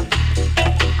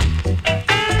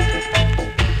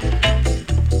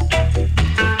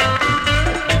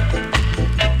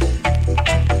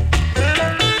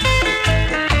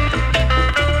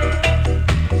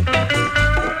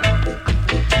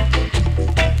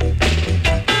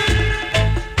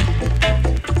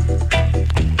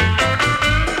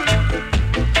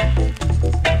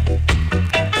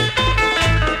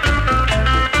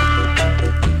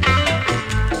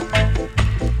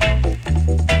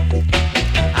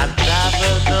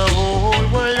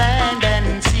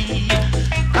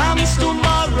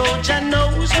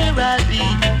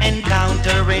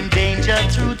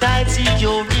 Through tight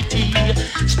security,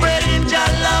 spreading Jah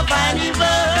love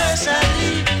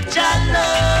universally. Jah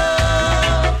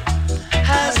love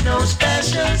has no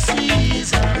special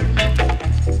season.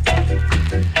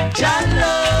 Jah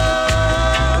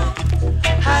love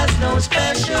has no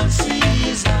special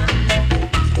season.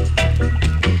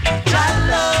 Jah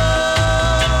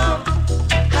love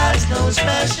has no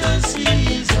special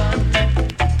season.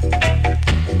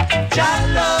 Jah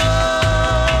love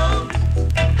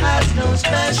no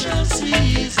special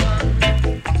season.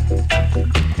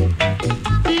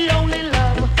 The only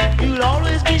love you'll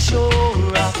always be sure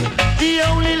of. The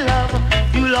only love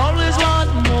you'll always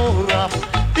want more of.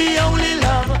 The only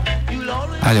love you'll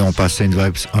always. Allez, on passe à une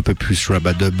vibe un peu plus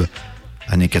rabadub,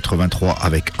 années 83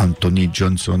 avec Anthony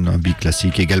Johnson, un big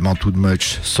classique, également Too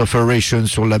Much Sufferation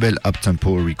sur le label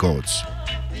Uptempo Records.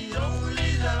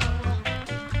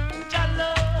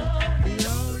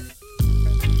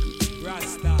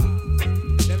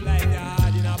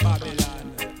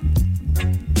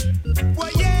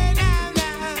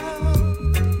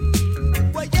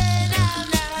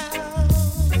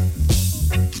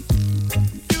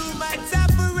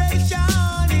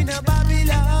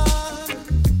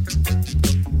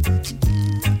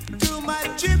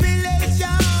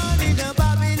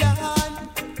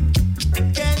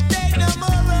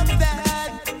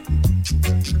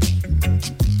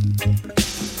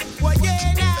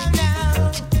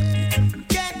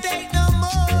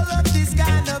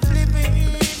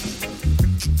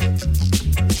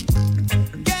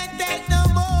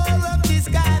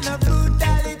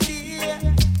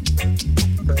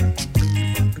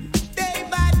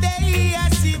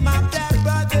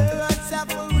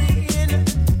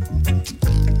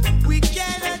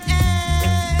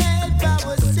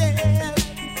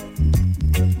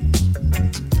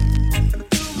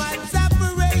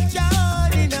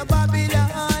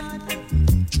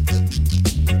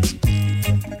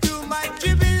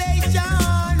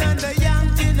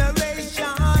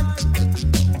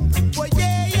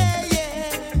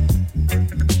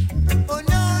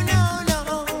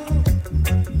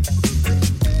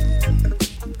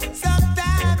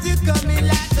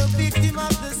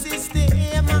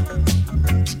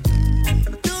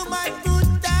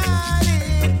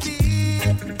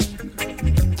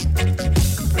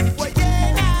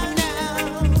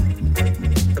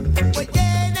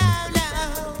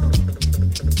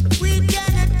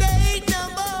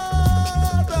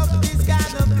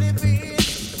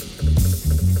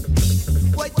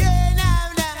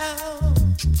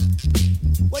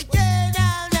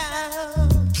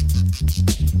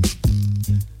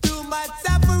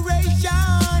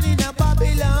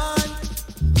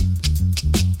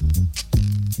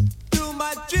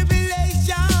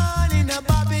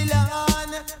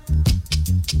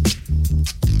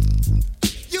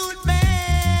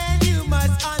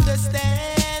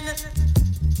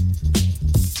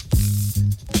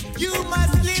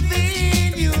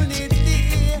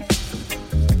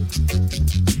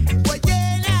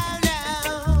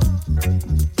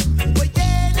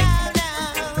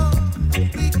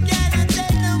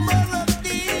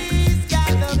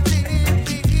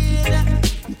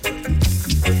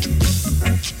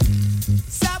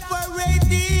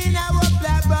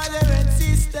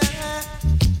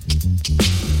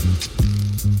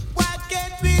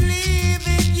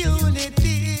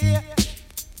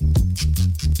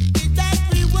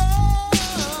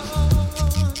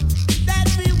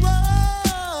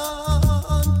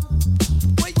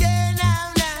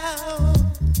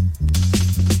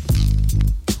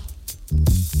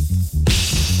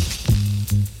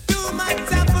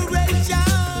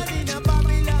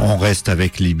 On reste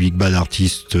avec les big bad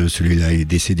artistes. Celui-là est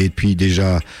décédé depuis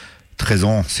déjà 13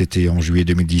 ans. C'était en juillet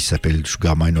 2010. Il s'appelle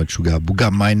Sugar Booga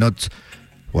Minot.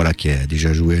 Voilà, qui a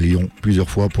déjà joué à Lyon plusieurs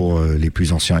fois pour les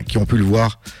plus anciens qui ont pu le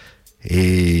voir.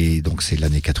 Et donc c'est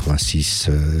l'année 86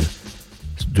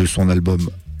 de son album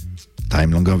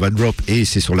Time Longer Than Drop. Et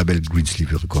c'est sur le label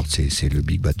Greensleeve Records. C'est le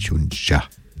big bad tune Jah,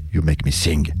 You Make Me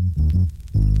Sing.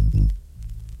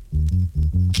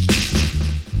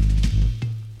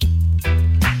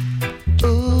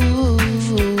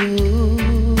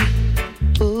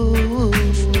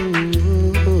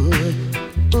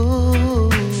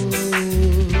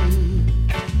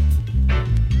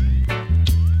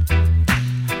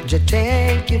 Just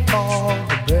thank you for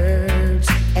the birds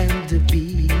and the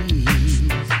bees.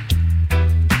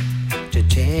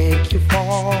 Just thank you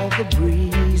for the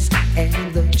breeze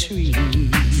and the trees,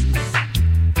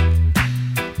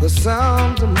 the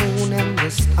sun, the moon, and the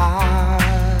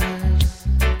stars.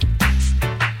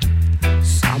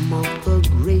 Some of the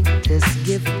greatest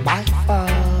gift by far.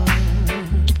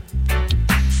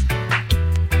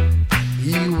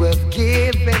 You have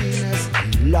given us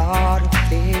a lot of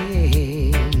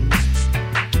things,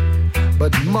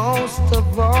 but most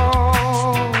of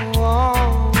all,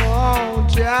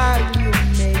 Jah, you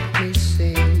make me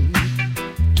sing.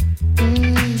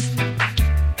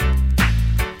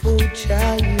 Oh,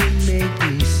 Jah, you make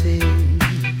me sing.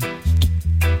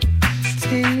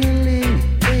 Sing-a-ling,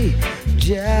 hey,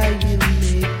 Jah, you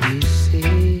make me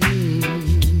sing.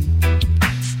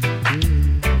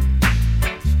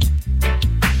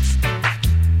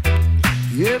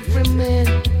 Every man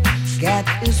got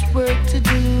his work to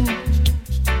do,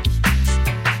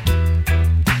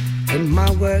 and my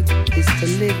work is to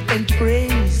live and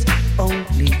praise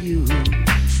only you.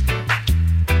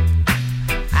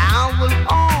 I will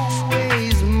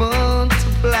always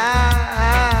multiply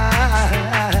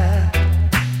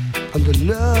on the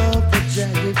love that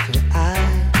Jah gave to I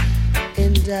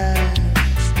and I.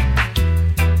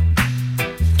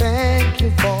 Thank you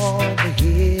for the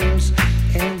hills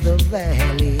and the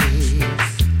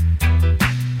valleys,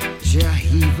 Jah,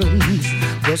 even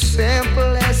the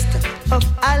simplest of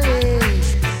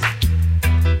alleys,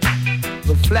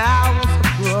 the flowers that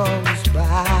grows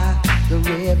by the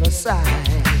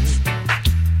riverside,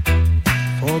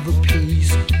 for the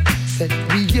peace that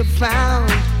we have found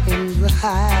in the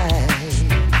hide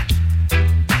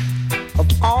of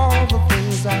all the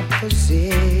things I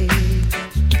possess.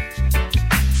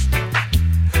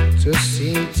 To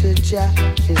sing to Jah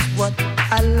is what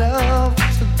I love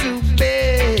to do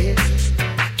best.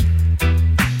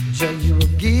 Jah, you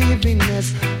are giving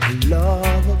us a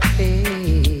lot of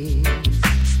things,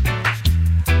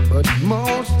 but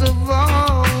most of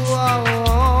all,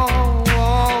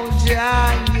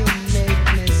 Jah, you make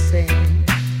me sing.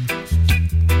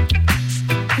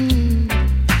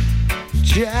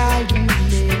 Jah, you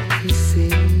make me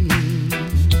sing.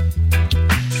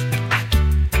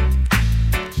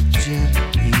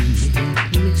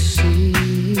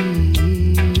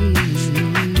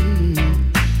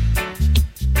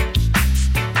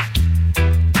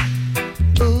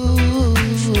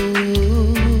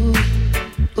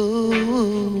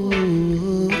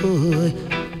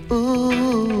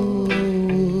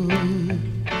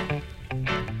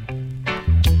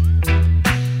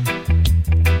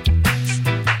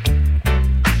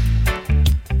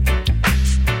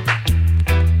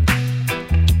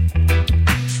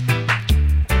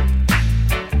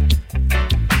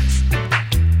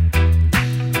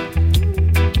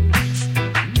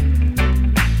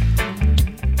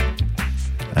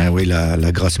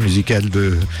 La grâce musicale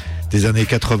des années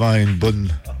 80, une bonne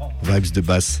vibes de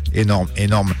basse,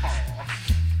 énorme.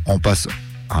 On passe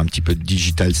à un petit peu de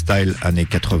digital style, années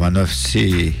 89,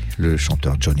 c'est le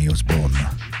chanteur Johnny Osborne.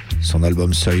 Son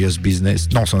album Serious Business,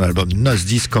 non, son album Nos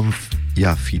Discomf,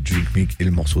 ya Feed Drink Me, et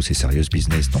le morceau c'est Serious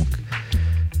Business, donc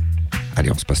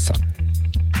allez, on se passe ça.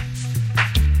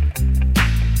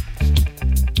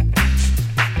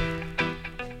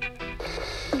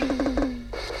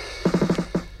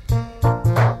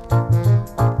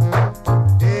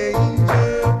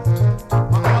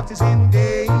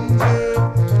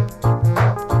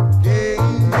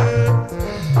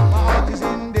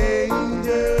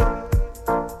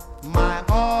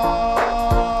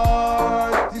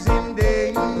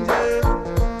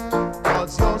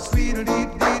 Sweet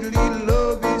little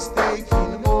love is there.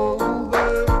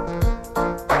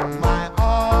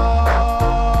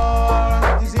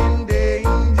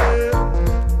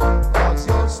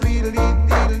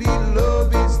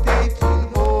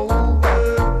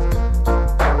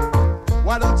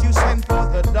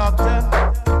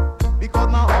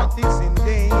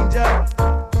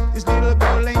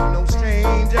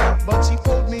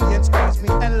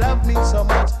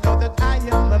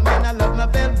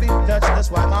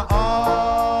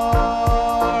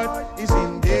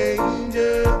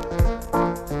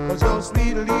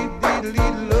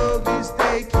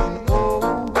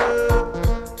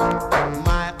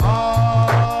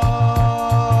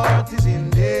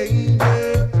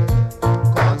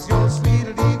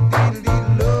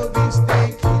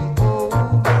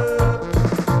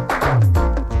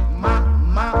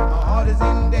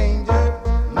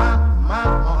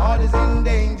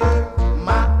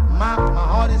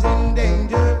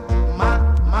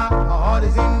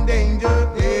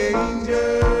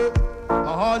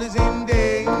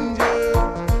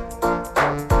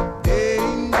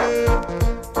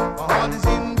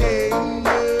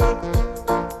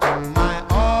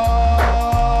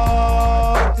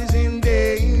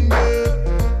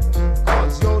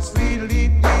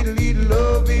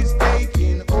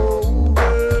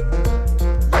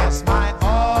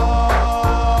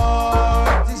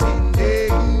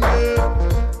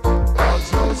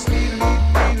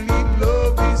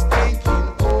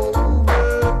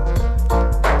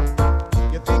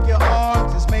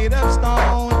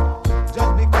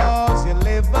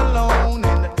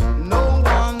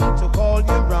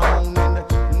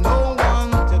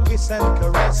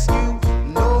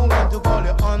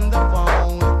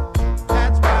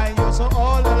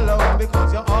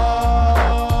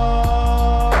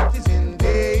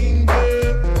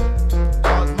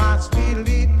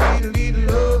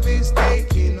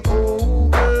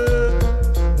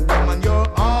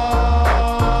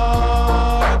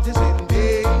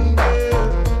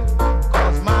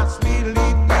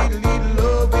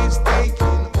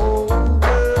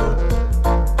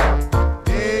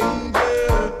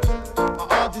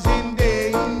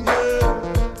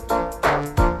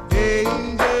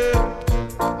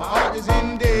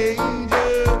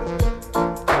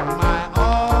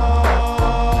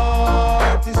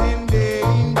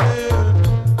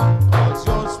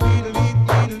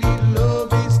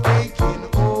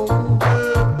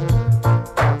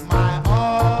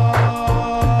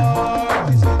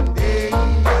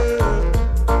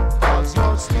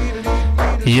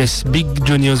 Yes, Big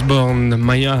Johnny Osborne,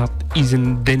 My Heart is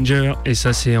in Danger, et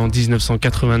ça c'est en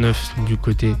 1989 du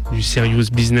côté du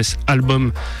Serious Business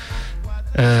Album.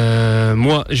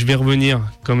 Moi, je vais revenir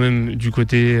quand même du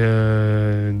côté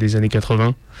des années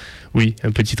 80. Oui,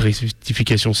 une petite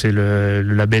rectification, c'est le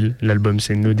label, l'album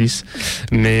c'est Nodis.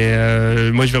 Mais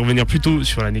moi je vais revenir plutôt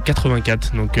sur l'année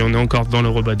 84, donc on est encore dans le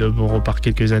Robadub, on repart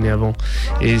quelques années avant.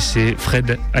 Et c'est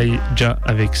Fred Aija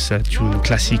avec sa tune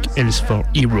classique Else for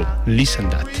Hero. Listen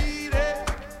that.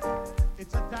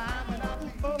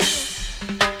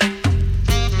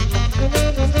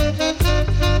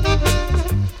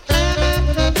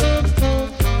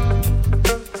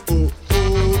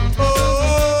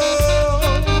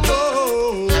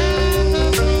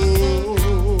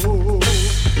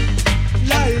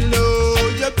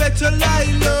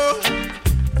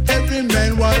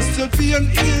 To be an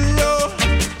hero,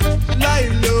 lie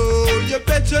low, you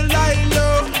better lie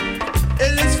low.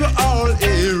 It is for all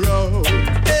hero.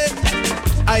 Hey,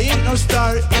 I ain't no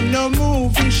star in no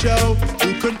movie show.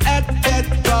 You can act that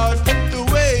part the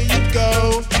way you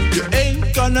go. You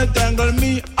ain't gonna dangle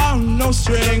me on no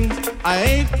string. I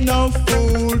ain't no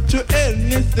fool to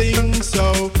anything,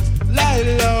 so lie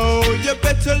low, you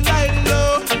better lie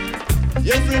low.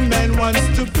 Every man wants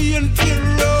to be an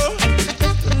hero.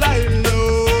 Lie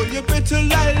low, you better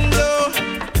lie low.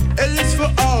 It is for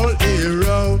all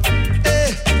hero.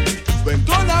 Hey, when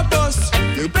gonna bust,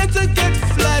 you better get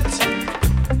flat.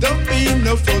 Don't be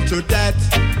no fool to that.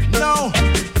 No,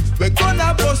 when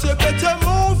gonna bust, you better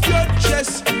move your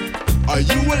chest, or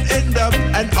you will end up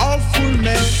an awful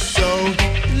mess. So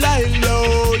lie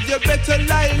low, you better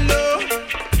lie low.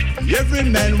 Every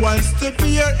man wants to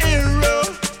be a hero.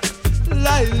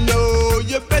 Lie low,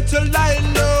 you better lie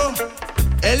low.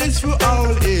 L is for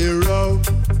all hero.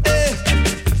 Hey,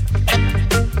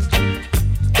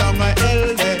 got my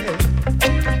L there.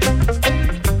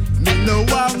 Me no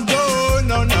one go,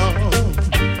 no, no.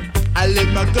 I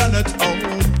leave my gun at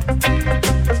home.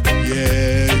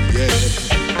 Yeah, yeah.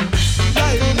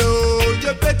 Lie low,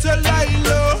 you better lie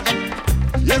low.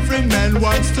 Every man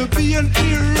wants to be an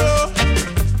hero.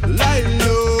 Lie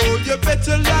low, you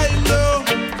better lie low.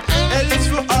 L is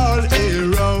for all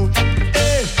hero.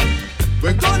 Hey,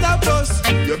 we're gonna bust,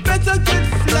 you better get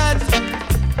flat.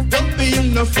 Don't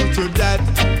be no fool to that.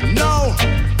 No,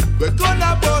 we're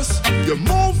gonna bust, you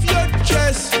move your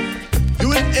chest, you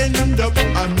will end up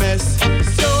a mess.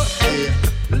 So hey,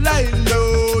 lie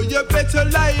low, you better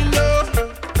lie low.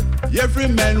 Every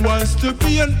man wants to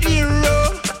be an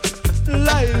hero.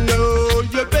 Lie low,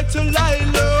 you better lie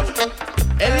low.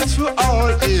 And it's for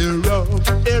all hero,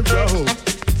 hero.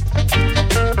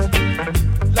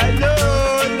 Lie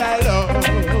low, lie low.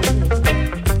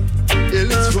 It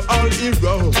is for all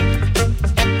hero,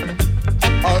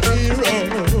 all hero.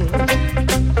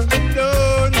 No,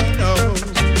 no, no.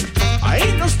 I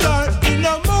ain't no star in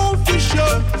a movie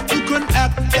show. You can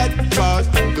act that part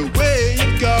the way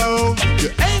you go. You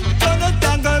ain't gonna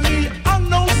dangle me on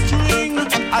no string.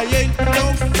 I ain't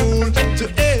no fool to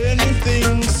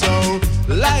anything. So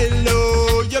lie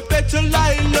low, you better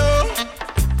lie low.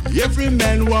 Every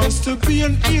man wants to be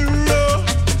an hero.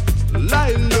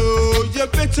 Lie low, you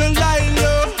better lie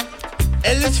low.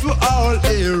 And it's for all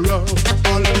hero,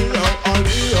 all hero, all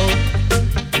hero.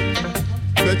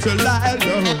 Better lie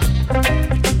low,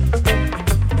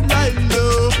 lie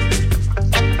low.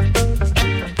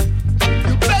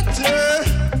 You better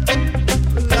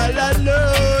lie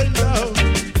low, low.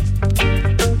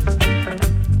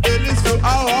 It is for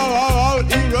all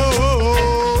hero,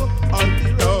 all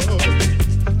hero.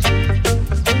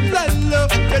 Lie low,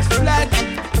 get flat.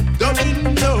 Don't be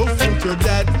no fool to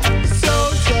that. So,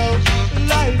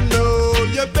 lie low,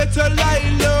 you better lie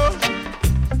low.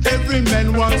 Every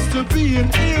man wants to be an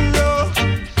hero.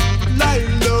 Lie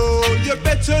low, you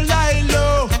better lie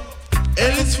low.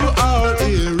 And it's for all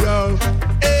hero.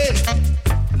 Hey,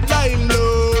 lie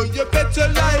low, you better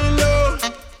lie low.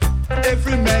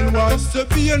 Every man wants to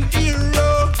be an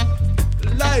hero.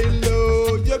 Lie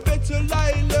low, you better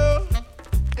lie low.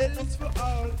 And it's for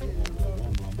all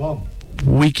hero.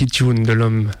 Wicked Tune de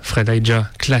l'homme Fred Aija,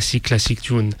 classique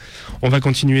tune. On va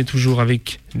continuer toujours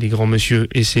avec les grands monsieur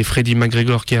et c'est Freddie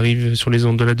McGregor qui arrive sur les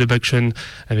ondes de la Dub Action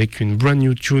avec une brand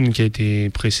new tune qui a été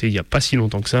pressée il n'y a pas si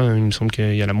longtemps que ça, il me semble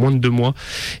qu'il y a moins de 2 mois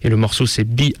et le morceau c'est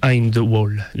Behind the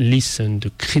Wall. Listen to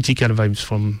Critical Vibes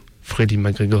from Freddie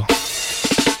McGregor.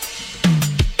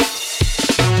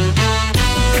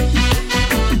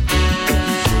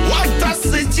 What a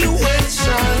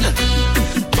situation!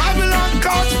 Babylon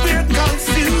cause fear,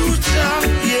 confusion,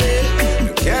 yeah.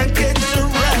 You can't get the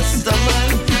rest of man.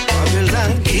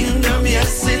 Babylon kingdom,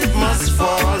 yes, it must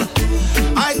fall.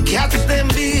 I catch them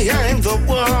behind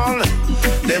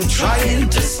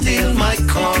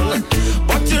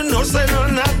say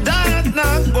none of that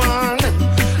not one.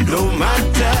 No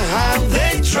matter how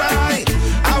they try,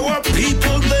 our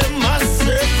people they must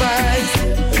survive.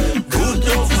 Good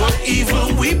over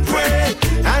evil we pray,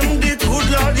 and the good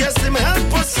Lord yes him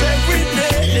help us every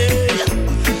day.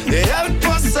 Help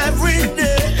us every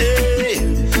day.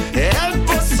 Help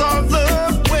us all the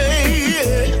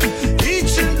way,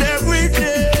 each and every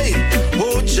day.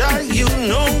 Oh Jah, you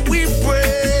know we pray.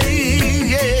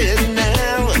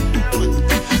 Now,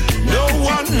 no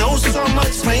one knows so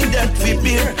much pain that we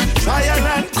bear. Trial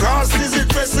and crosses it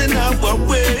pressing our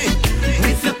way.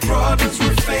 With the problems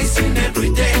we're facing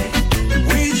every day,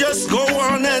 we just go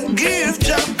on and give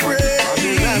Jah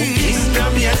praise. And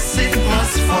kingdom, yes, it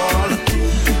must fall.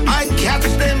 I catch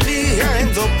them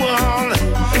behind the wall.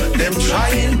 Them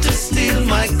trying to steal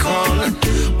my call,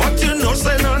 but you know,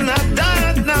 say none of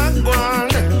that not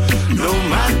one. No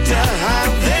matter how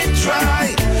they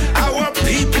try, our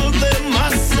people they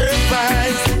must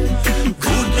survive.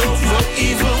 Good over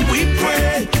evil we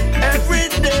pray every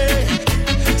day.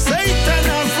 Satan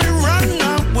have to run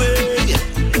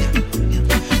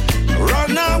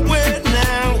away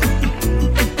now.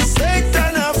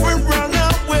 Satan have to run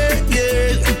away,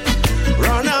 yeah.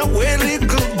 Run away,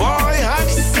 little boy, I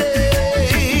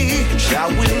say. Jah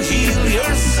will heal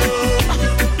your soul.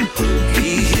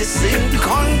 He is in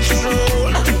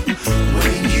control.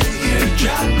 When you hear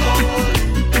Jah call,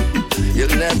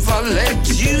 he'll never let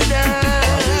you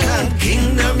down.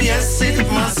 Kingdom, yes, it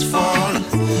must fall.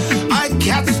 I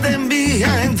catch them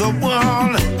behind the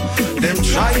wall. Them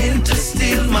trying to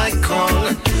steal my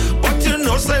call, but you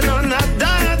know, say none of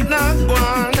that not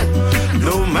one.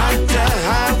 No matter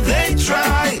how they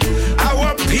try,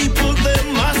 our people they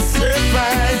must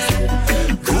survive.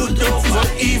 Good over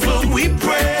evil we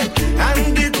pray,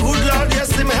 and the good Lord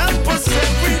yes him help us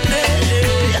every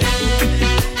day.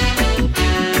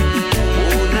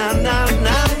 Oh na na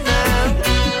na na,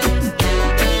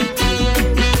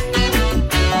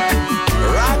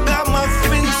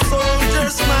 ragamuffin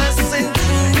soldiers passing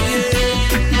through,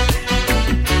 yeah.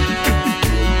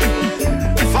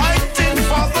 Fighting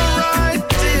for the right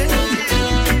thing.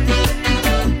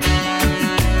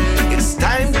 It's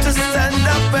time to stand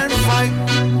up and fight.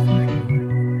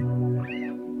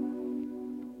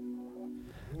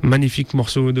 Magnifique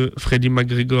morceau de Freddie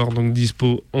McGregor, donc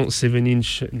dispo en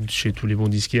 7-inch chez tous les bons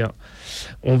disquaires.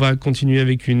 On va continuer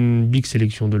avec une big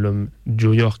sélection de l'homme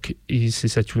Joe York, et c'est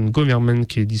sa tune Government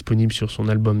qui est disponible sur son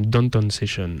album Downtown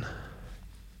Session.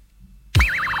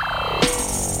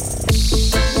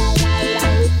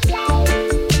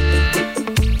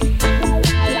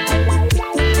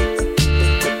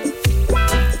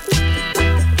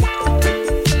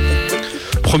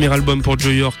 Premier album pour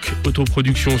Joe York,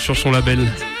 autoproduction sur son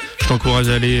label. Je t'encourage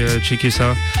à aller checker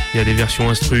ça. Il y a des versions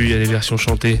instru, il y a des versions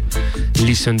chantées.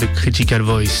 Listen the Critical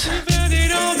Voice.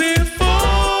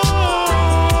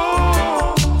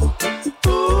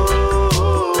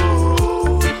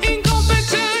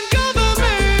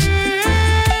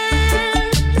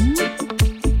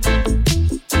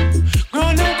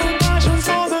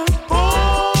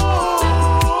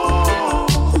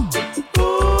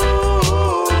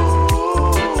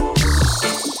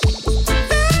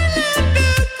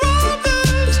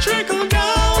 Trickle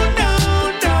down,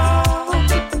 down, down.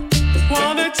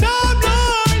 While the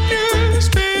timeline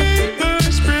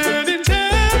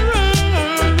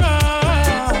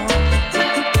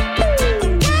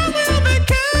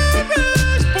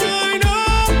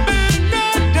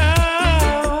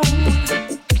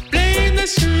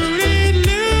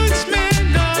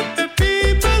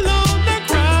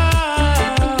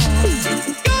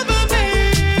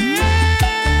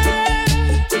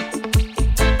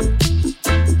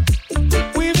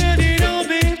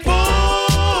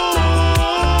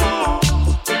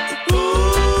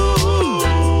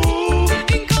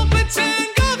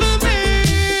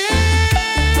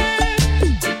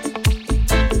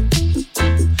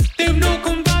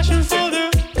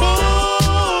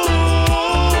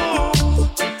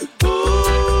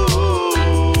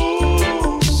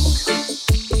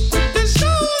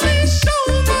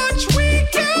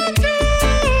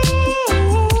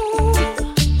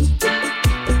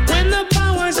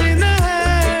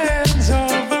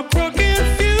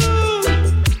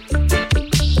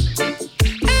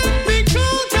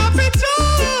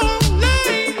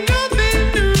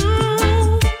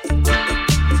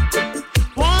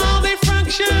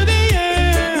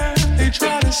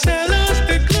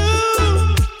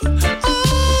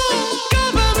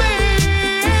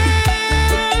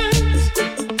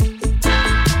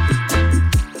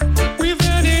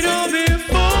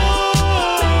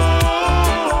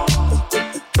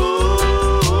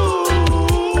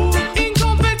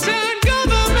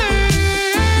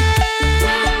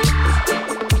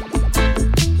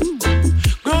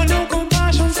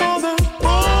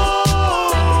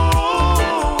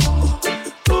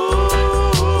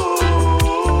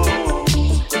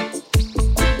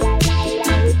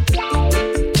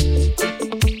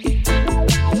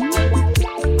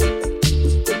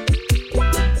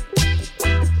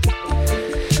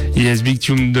Yes, Big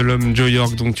Tune de l'homme Joe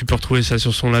York, donc tu peux retrouver ça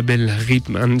sur son label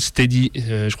Rhythm and Steady.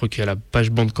 Je crois qu'il y a la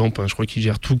page Bandcamp, je crois qu'il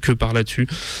gère tout que par là-dessus.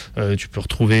 Tu peux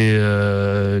retrouver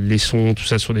les sons, tout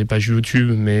ça sur des pages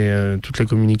YouTube, mais toute la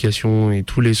communication et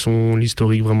tous les sons,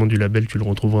 l'historique vraiment du label, tu le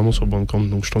retrouves vraiment sur Bandcamp,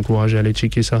 donc je t'encourage à aller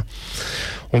checker ça.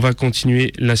 On va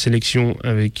continuer la sélection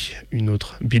avec une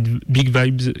autre Big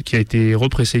Vibes qui a été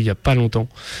repressée il n'y a pas longtemps.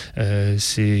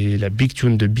 C'est la Big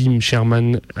Tune de Beam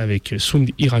Sherman avec Sound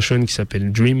Irration qui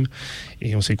s'appelle Dream.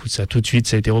 Et on s'écoute ça tout de suite.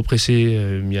 Ça a été repressé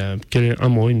il y a un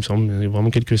mois, il me semble, vraiment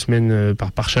quelques semaines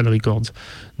par Partial Records.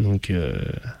 Donc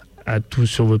à tous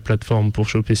sur votre plateforme pour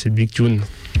choper cette Big Tune.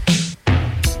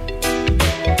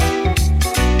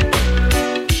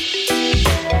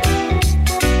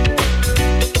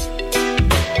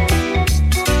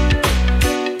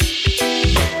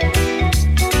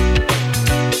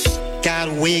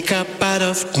 Wake up out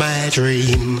of my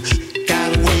dream.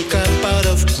 Gotta wake up out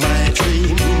of my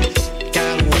dream.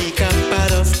 Gotta wake up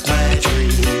out of my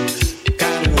dream.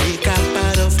 Gotta wake up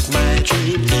out of my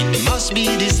dream. It must be,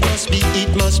 this must be,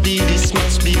 it must be, this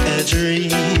must be a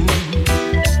dream.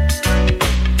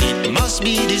 It must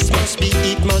be, this must be,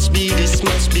 it must be, this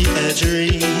must be a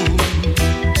dream.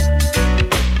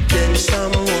 Then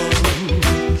someone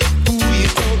who you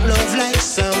don't love like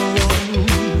someone.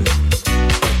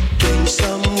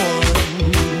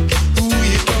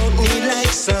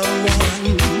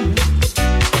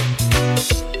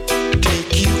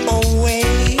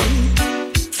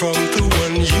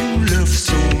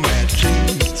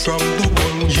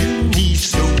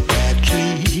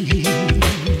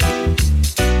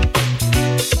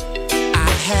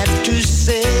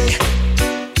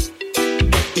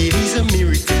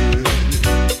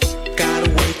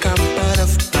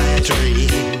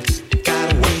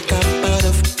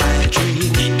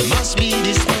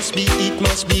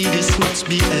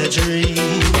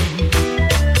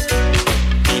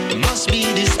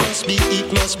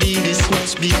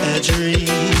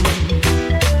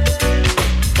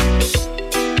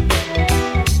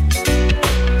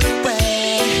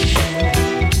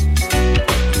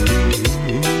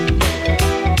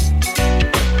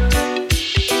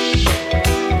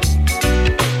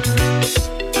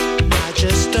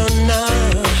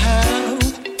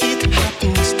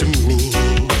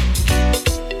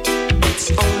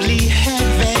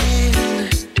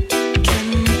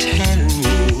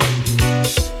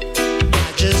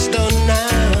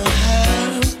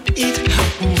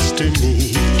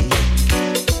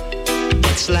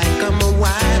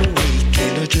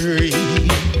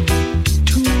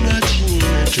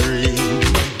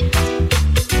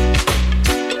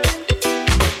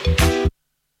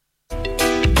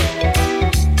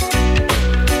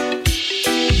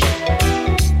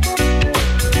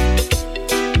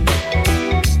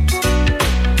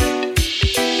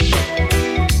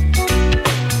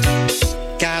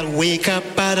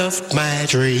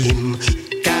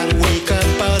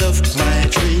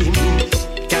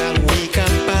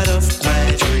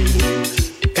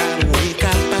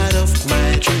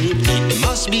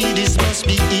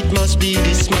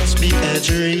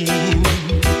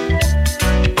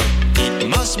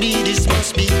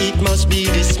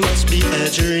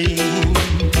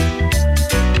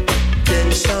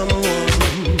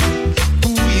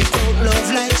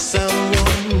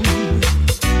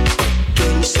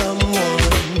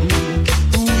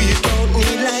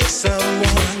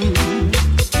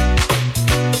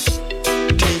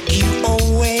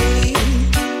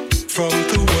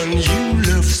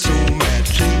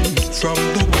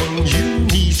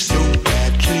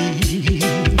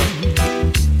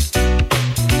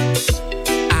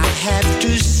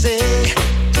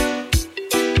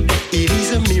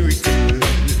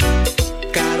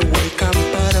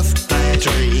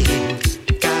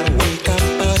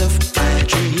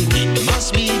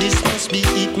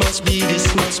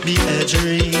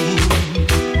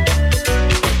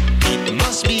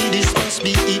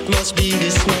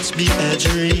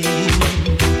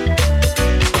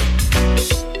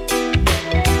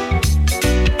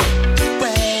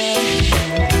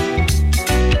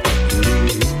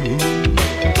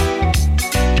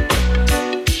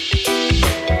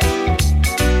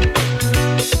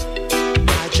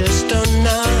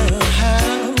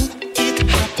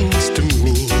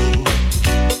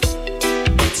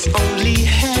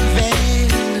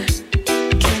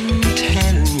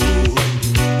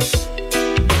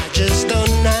 Just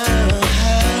don't know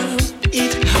how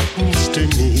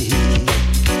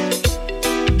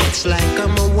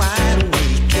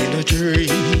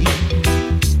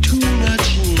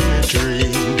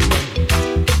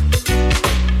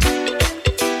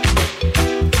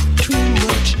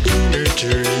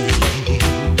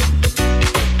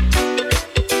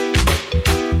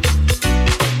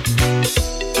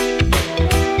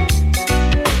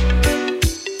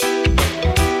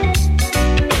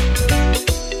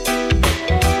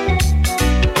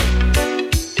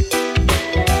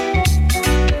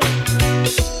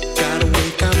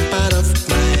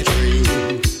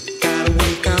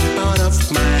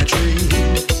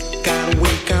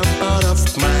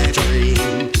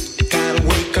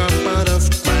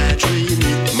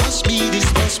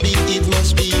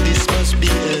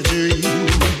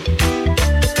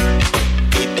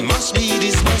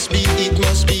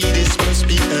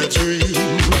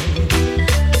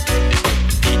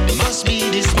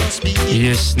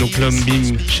Donc l'homme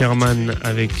Bim Sherman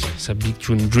avec sa big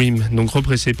tune Dream, donc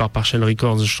repressé par Partial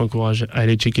Records. Je t'encourage à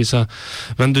aller checker ça.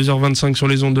 22h25 sur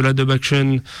les ondes de la Dub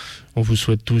Action. On vous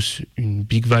souhaite tous une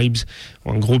big vibes,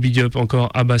 un gros big up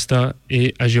encore à Basta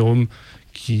et à Jérôme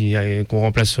qu'on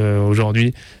remplace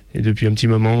aujourd'hui et depuis un petit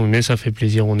moment, mais ça fait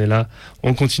plaisir, on est là.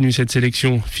 On continue cette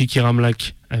sélection. Fiki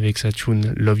Ramlak avec sa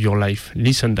tune Love Your Life.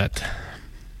 Listen that.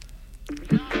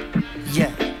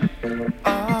 Yeah.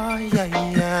 Oh, yeah,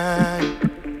 yeah.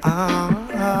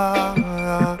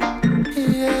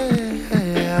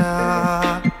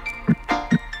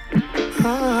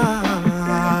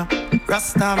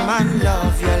 Rasta man,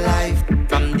 love your life.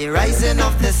 From the rising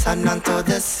of the sun until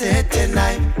the setting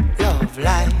night. Love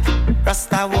life.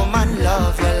 Rasta woman,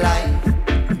 love your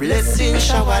life. Blessing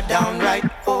shower down right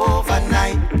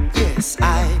overnight. Yes,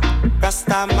 I,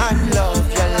 Rasta man,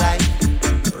 love your life.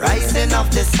 Rising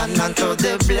of the sun until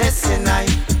the blessing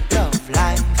night. Love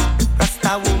life.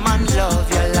 Rasta woman, love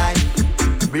your life.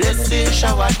 Blessing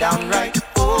shower down right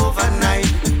overnight.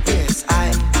 Yes,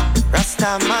 I,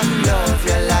 Rasta man, love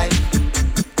your life.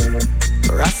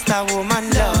 Rasta woman,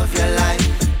 love your life.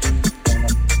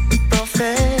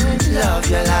 Prophet, love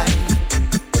your life.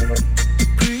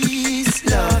 Priest,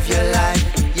 love your life.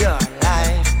 Your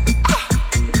life.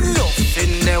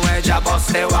 Nothing the way Jah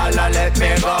bust the wall and let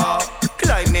me go.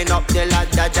 Climbing up the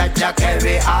ladder, Jah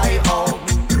carry I home.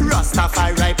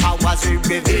 Rastafari powers we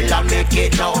reveal and make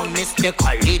it known.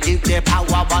 Mystically deep the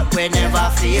power, but we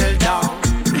never feel down.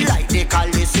 Like they call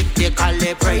it, sick, they call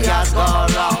it, prayers go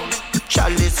round.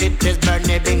 Chalice it is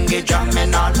burning, bingy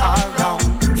drumming all around.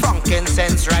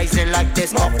 Frankincense rising like the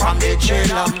smoke from the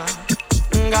chillum.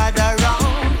 God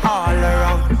around, all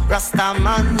around. Rasta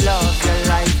man, love your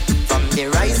life. From the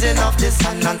rising of the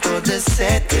sun until the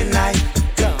setting night.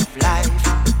 Love life.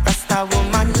 Rasta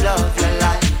woman, love your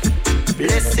life.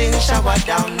 Blessing shower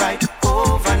down right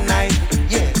overnight.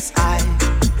 Yes, I,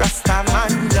 Rasta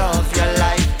man, love your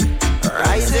life.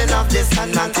 Rising of the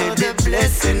sun until the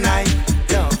blessing night.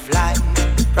 Love life.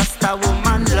 Rasta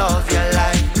woman, love your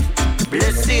life.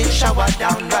 Blessing shower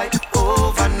down right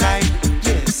overnight.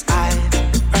 Yes, I,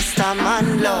 Rasta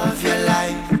man, love your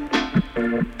life.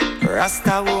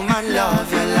 Rasta woman,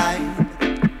 love your life.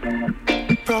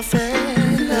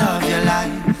 Prophet, love your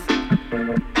life.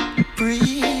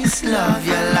 Priest, love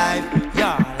your life.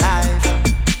 Your life.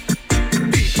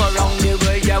 People around the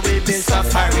world, yeah, we've been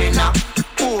suffering now.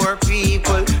 Poor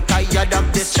people, tired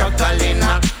of the struggling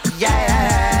now.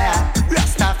 Yeah,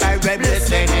 Rastafari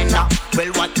blessing now.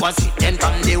 Well, what was it then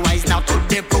from the wise now to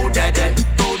the prudent?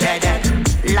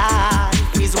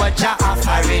 Life is what you're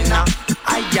offering now.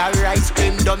 I rise,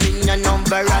 scream, dominion,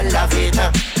 number, I love it.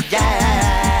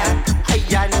 Yeah,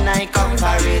 I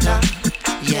conquer it.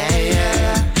 Yeah,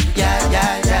 yeah, yeah,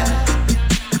 yeah, yeah.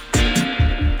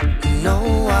 No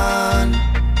one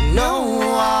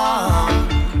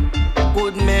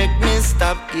would make me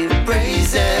stop give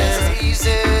praises,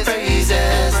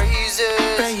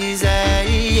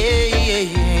 yeah,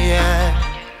 yeah.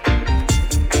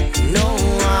 No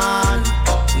one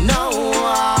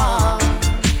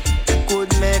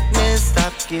could make me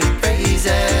stop give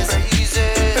praises,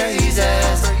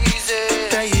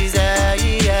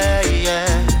 yeah,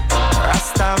 yeah.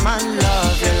 Rasta man,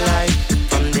 love your life.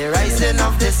 From the rising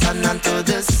of the sun until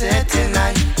the setting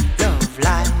night. Love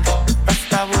life.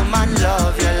 Rasta woman,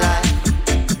 love your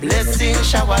life. Blessing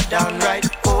shower down right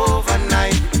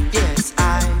overnight. Yes,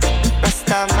 I,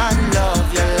 Rasta man,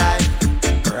 love your life.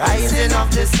 Rising of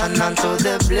the sun until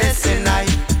the blessing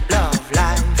night. Love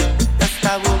life.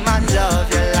 Rasta woman, love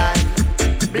your life.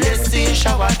 Blessing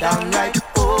shower down right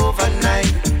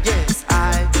overnight. Yes,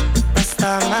 I,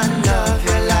 Rasta man, love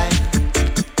your life.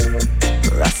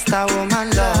 Rasta woman,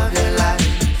 love your life.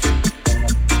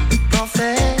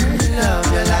 Prophet,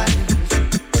 love your life.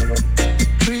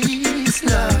 Priest,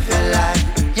 love your life.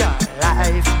 Your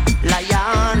life.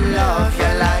 Lion, love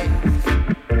your life.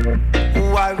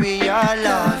 Warrior,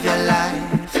 love your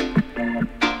life.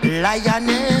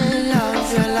 Lioness,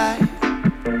 love your life.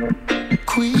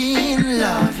 Queen,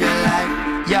 love your life.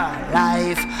 Your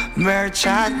life.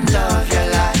 Merchant, love your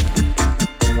life.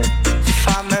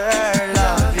 Farmer,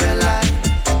 love your life.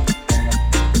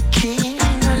 King,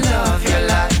 love your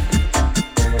life.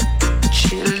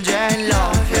 Children,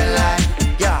 love your life.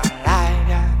 Your life,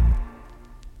 yeah.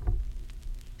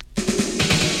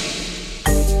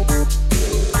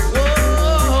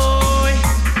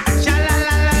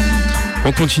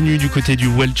 On continue du côté du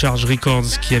Well Charge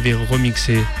Records qui avait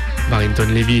remixé Barrington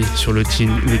Levy sur le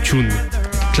tune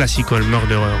Classical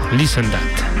Murderer. Listen that.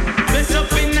 Dress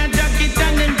up in a jacket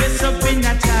and then dress up in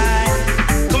a tie.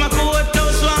 Come a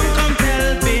courthouse, one come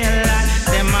tell me a lie.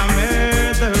 Them a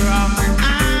murderer.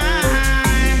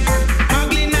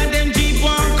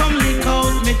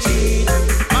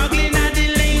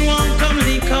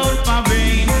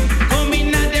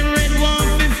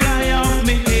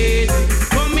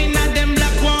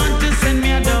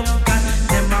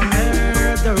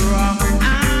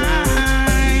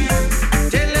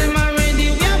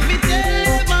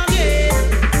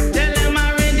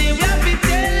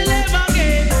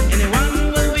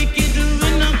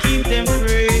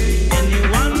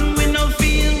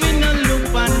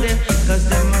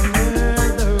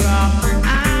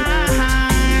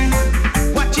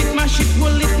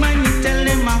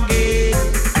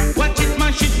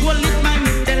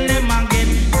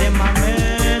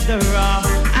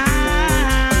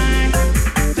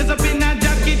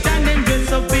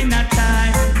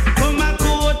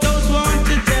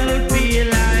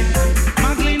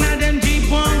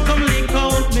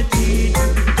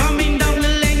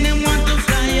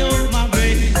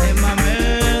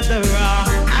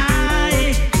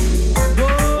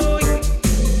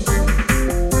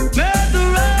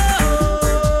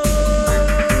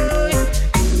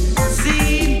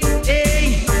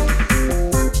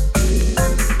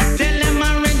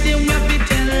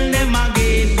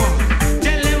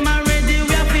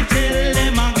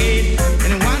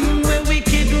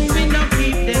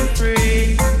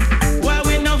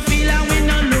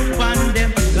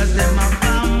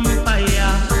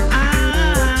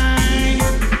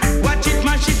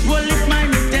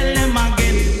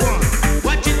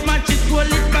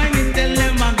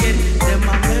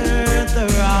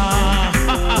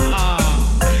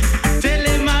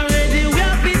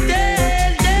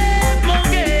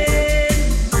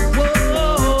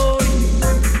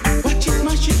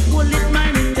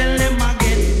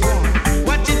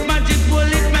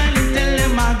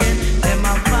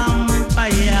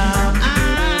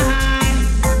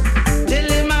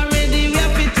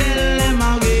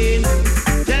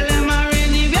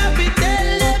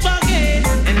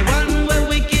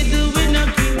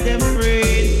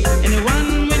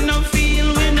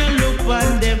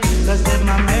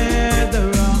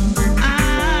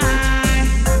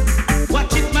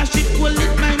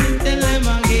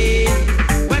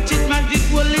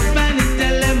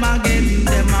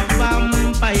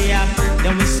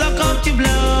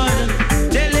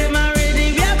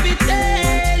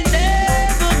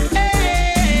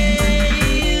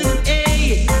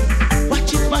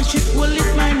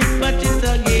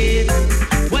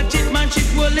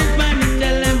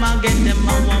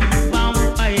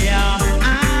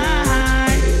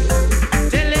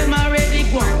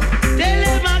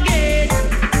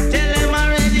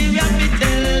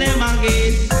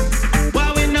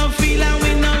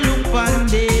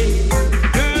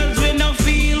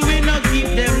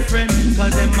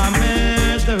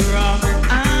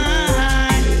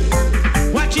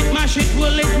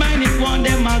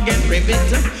 ribbit.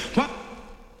 What?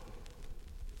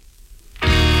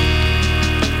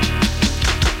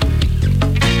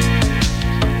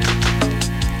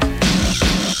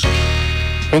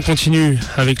 On continue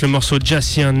avec le morceau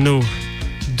Jassian No,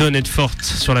 Donnet Forte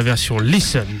sur la version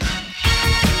Listen.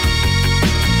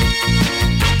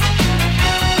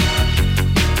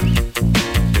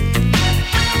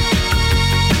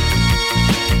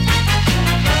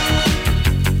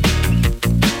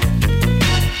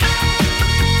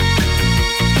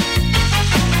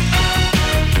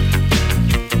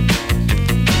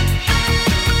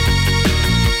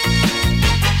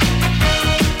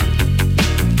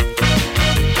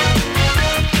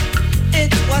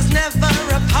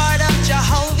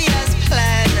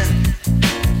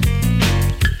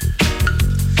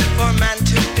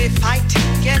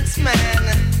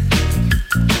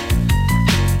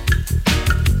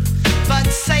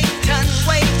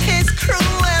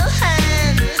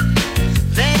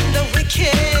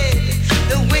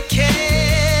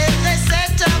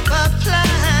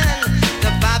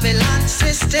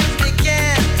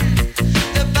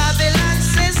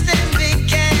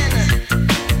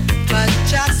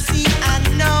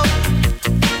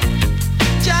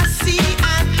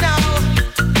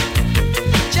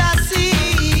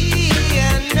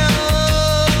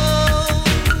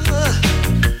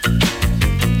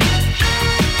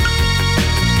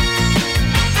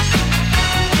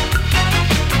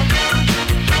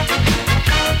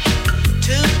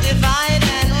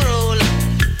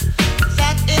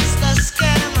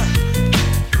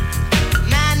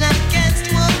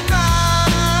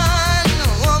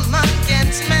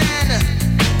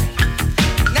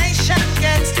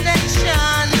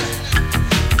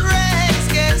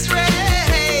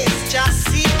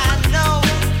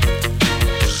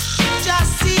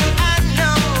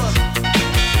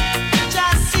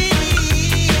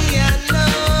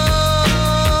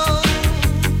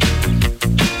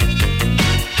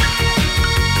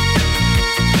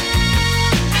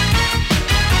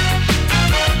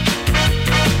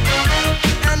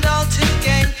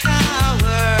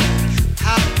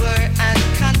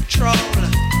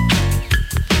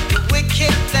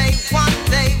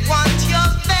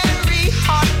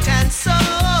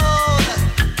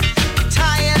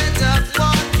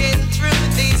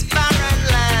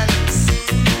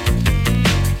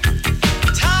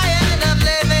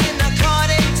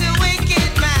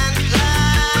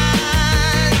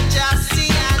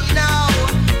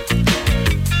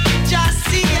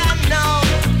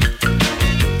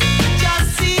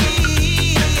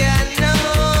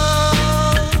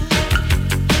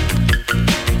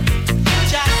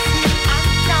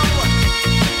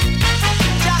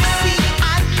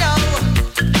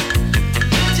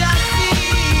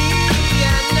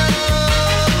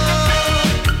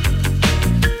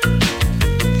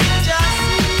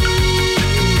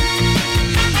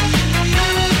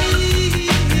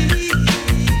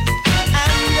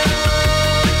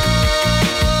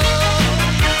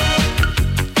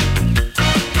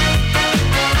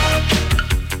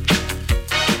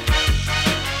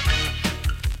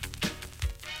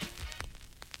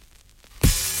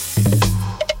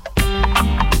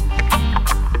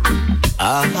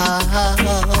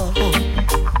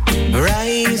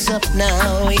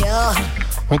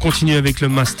 On continue avec le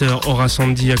master Aura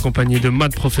Sandy accompagné de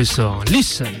Mad Professor.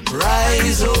 Listen.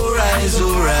 Rise, oh rise,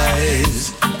 oh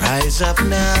rise, rise up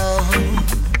now.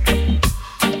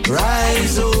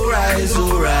 Rise, oh rise,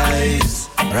 oh rise,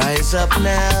 rise up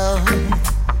now.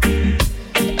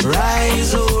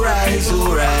 Rise, oh rise,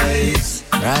 oh rise,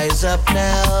 rise up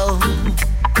now.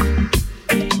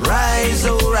 Rise,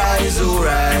 oh rise, oh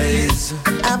rise,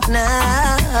 up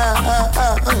now.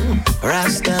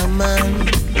 Rastaman,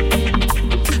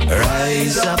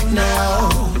 rise up now.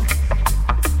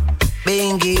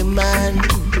 Bingy man,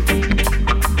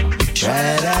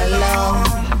 tread along.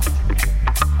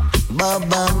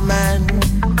 Bubba man,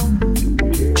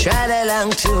 tread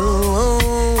along too.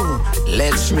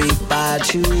 Let's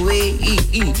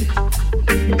repatriate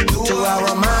to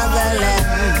our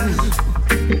motherland,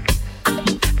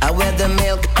 where the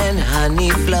milk and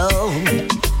honey flow,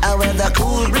 where the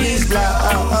cool breeze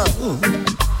blow,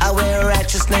 where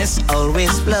righteousness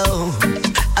always flow,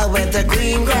 where the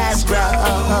green grass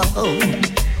grow.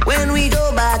 When we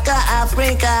go back to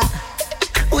Africa,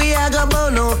 we are gonna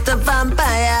burn out the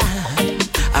vampire,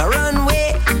 run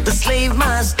away the slave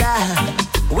master,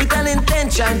 with an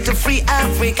intention to free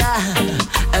Africa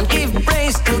and give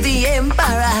praise to the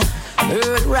emperor,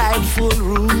 earth rightful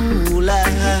ruler.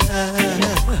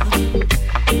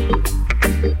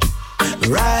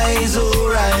 Rise, oh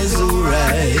rise, oh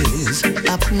rise,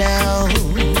 up now.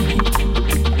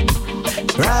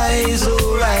 Rise,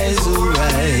 oh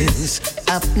rise,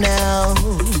 up now.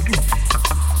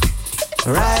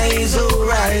 Rise, oh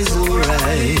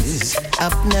rise,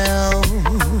 up now.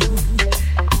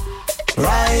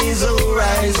 Rise, oh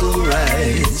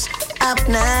rise, up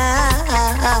now.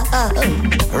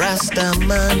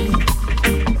 Rastaman,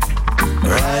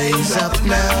 rise up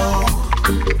now.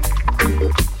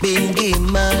 Bingy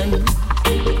man,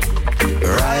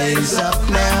 rise up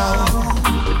now.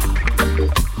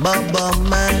 Bubba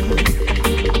man,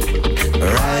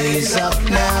 rise up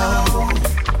now.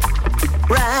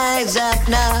 Rise up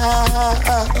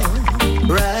now.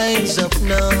 Rise up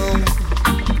now.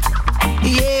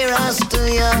 Yeah, Rasta,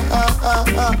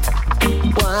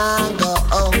 wango.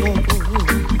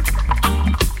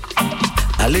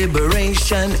 A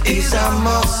liberation is a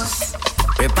must.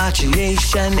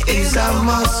 Repatriation is a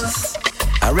must.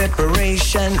 A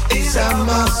reparation is a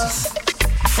must.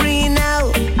 Free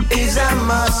now is a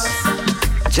must.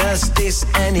 Justice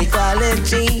and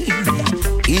equality,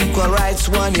 equal rights,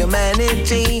 one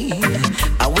humanity.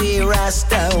 We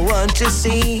Rasta want to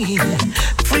see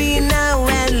free now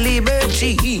and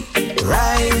liberty.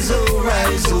 Rise, oh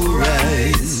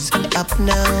rise, up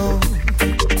now.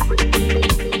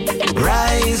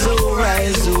 Rise, oh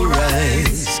rise,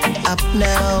 up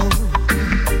now.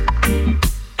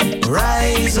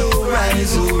 Rise, oh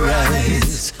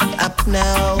rise, up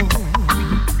now.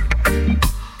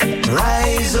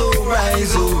 Rise, oh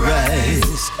rise,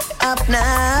 up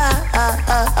now.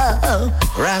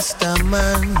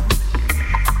 Rastaman,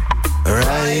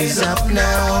 rise up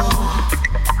now.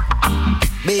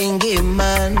 Bingy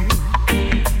man,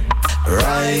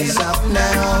 rise up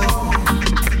now.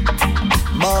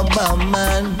 Bubba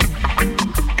man,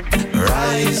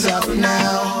 rise up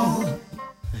now.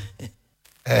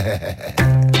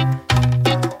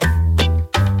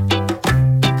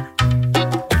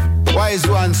 Wise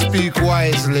ones speak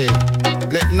wisely.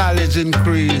 Let knowledge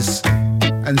increase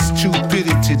and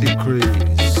stupidity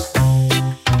decrease.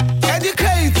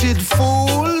 Educated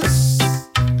fools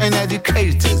in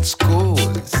educated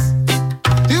schools.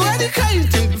 You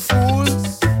educated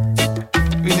fools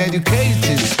in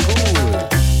educated schools.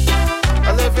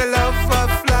 I live a love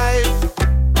of life.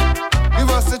 Give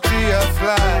us the tree of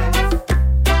life.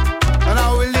 And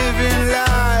how we live in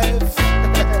life.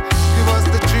 Give us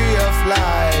the tree of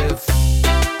life.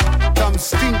 Some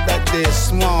think that they're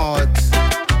smart,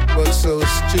 but so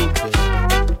stupid.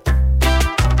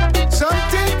 Some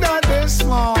think that they're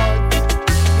smart,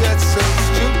 yet so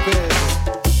stupid.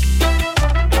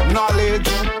 Knowledge,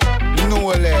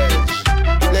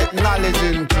 let knowledge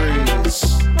increase.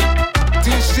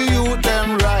 Teach the youth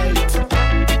them right.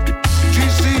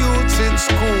 Teach the youths in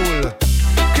school.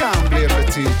 Can't blame the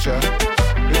teacher.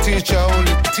 The teacher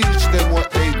only teach them what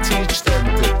they teach them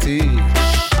to teach.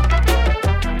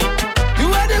 You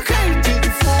educated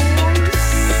fools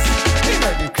in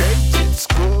educated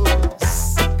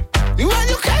schools. You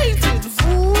educated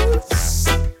fools,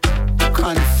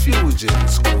 confusion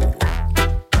school.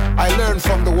 I learned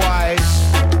from the wise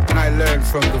and I learned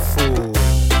from the fool.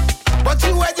 But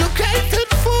you educated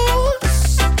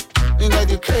fools in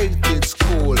educated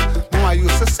school. Mama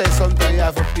used to say sometimes you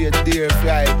have to pay dear for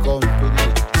your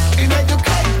company. In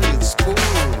educated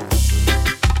schools.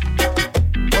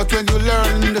 But when you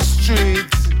learn in the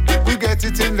streets, we get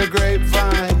it in the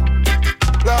grapevine.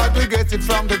 Lord, we get it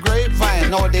from the grapevine.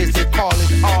 Nowadays they call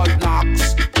it hard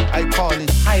knocks. I call it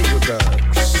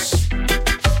Heidelbergs.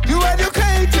 You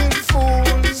educated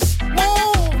fools,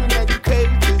 move in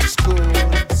educated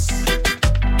schools.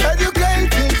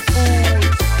 Educated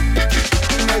fools,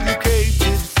 in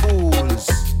educated fools.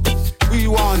 We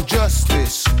want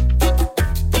justice.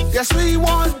 Yes, we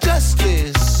want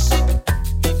justice.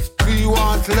 We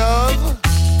want love.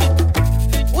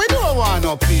 We don't want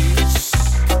no peace.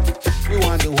 We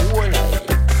want the whole life.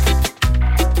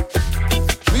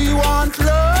 We want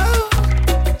love.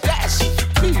 Yes,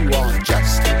 we want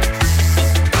justice.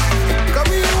 Cause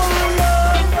we want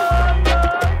love.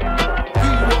 We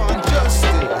want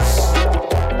justice.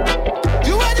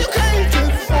 You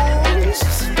educated fools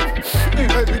in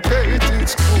educated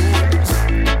schools.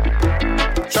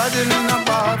 Traveling in a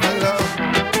Babylon.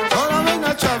 All of them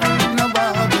are traveling in a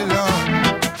Babylon.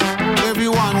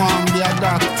 Everyone want to be a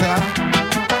doctor.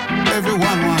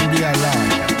 Everyone want to be a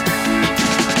lawyer.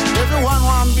 Everyone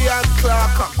want to be a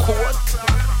clerk of court.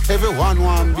 Everyone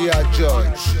want to be a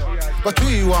judge. But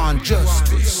we want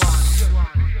justice.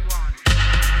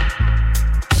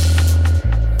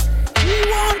 We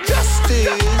want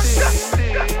justice.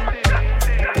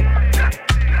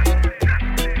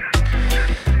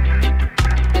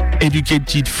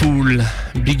 Educated Fool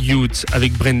Big Youth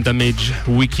avec Brain Damage,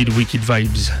 Wicked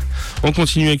Vibes. On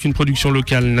continue avec une production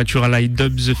locale, Natural Eye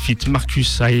Dubs fit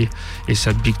Marcus Eye et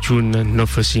sa big tune No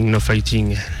Fussing, No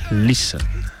Fighting. Listen.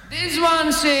 This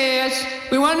one says,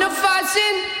 we want no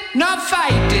fussing, no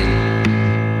fighting.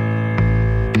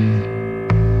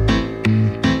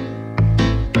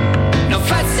 No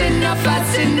fussing, no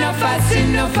fussing, no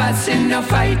fussing, no fussing, no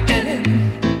fighting.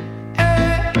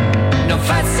 No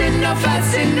fussing, no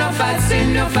fussing, no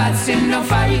fussing, no fussing, no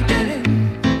fighting.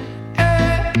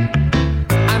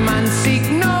 A man seek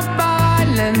no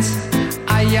violence.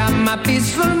 I am a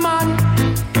peaceful man.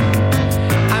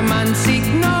 A man seek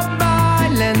no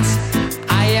violence.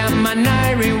 I am an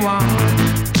irie one.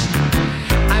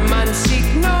 A man seek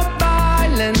no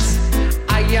violence.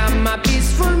 I am a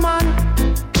peaceful man.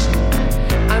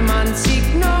 A man seek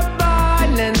no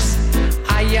violence.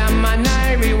 I am an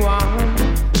irie one.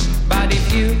 But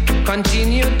if you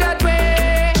continue that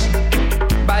way,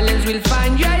 balance will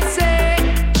find you, I say.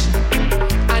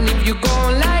 And if you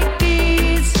go like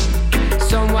this,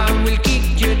 someone will kick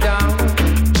you down.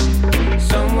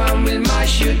 Someone will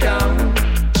mash you down.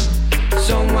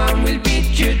 Someone will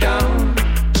beat you down.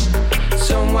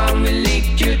 Someone will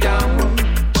lick you down.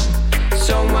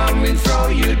 Someone will throw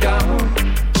you down.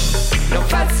 No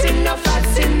fussing, no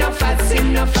fussing, no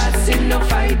fussing, no fussing, no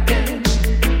fighting.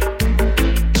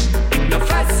 No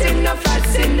fussing, no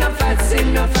fussing, no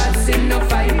fussing, no fussing, no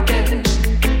fighting.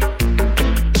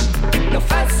 No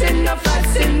fussing, no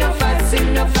fussing, no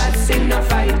fussing, no fussing, no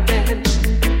fighting.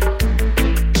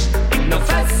 No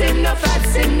fussing, no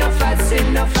fussing, no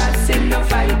fussing, no fussing, no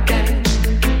fighting.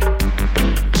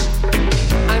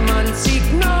 I'm on seek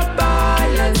no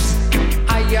violence.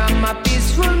 I am a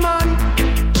peaceful man.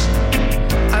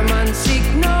 I'm on seek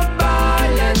no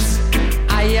violence.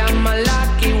 I am a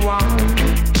lucky one.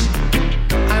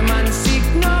 I'm on seek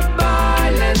no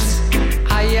violence.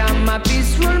 I am a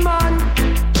peaceful man.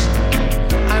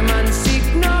 I'm on seek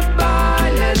no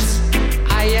violence.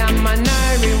 I am an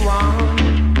irie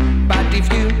one. But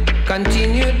if you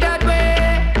continue that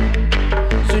way,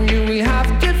 soon you will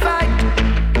have to fight.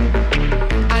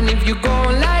 And if you go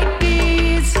like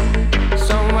this,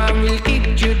 someone will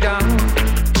kick you down.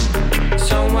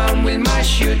 Someone will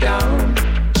mash you down.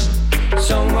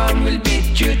 Someone will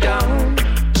beat you down.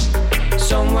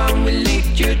 Someone will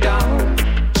lick you down.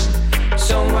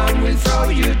 Someone will throw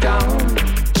you down.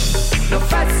 No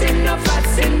fussing, no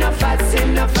fussing, no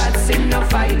fussing, no fussing, no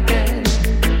fighting.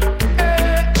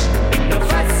 No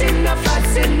fussing, no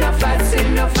fussing, no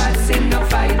fussing, no fussing, no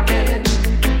fighting.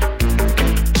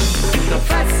 No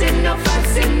fussing, no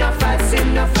fussing, no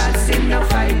fussing, no fussing, no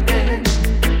fighting.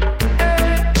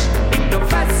 No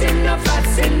fussing, no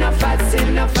fussing, no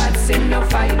fussing, no fussing, no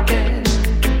fighting.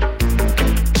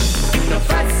 No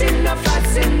fussing, no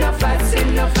fussing, no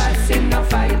fussing, no fussing, no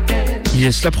fighting.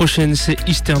 Yes, la prochaine c'est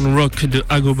Eastern Rock de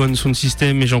Agobon Sound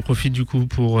System et j'en profite du coup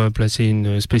pour placer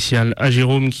une spéciale à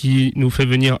Jérôme qui nous fait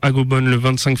venir Agobon le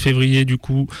 25 février du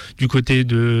coup du côté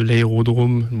de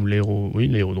l'aérodrome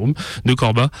l'aérodrome de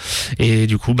Corba et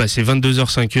du coup c'est 22h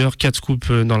 5h 4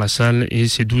 scoops dans la salle et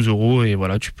c'est 12€ et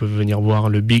voilà tu peux venir voir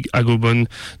le Big Agobon.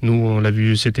 Nous on l'a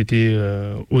vu cet été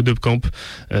au Dub Camp,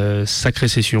 sacrée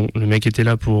session, le mec était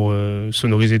là pour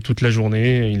sonoriser toute la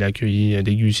journée, il a accueilli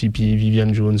des Gus Hippie,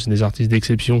 Vivian Jones, des artistes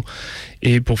d'exception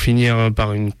et pour finir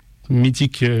par une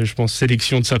mythique je pense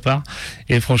sélection de sa part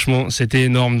et franchement c'était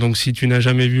énorme. Donc si tu n'as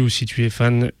jamais vu ou si tu es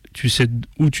fan, tu sais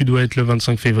où tu dois être le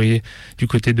 25 février du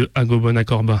côté de Agobon à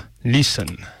Corba. Listen.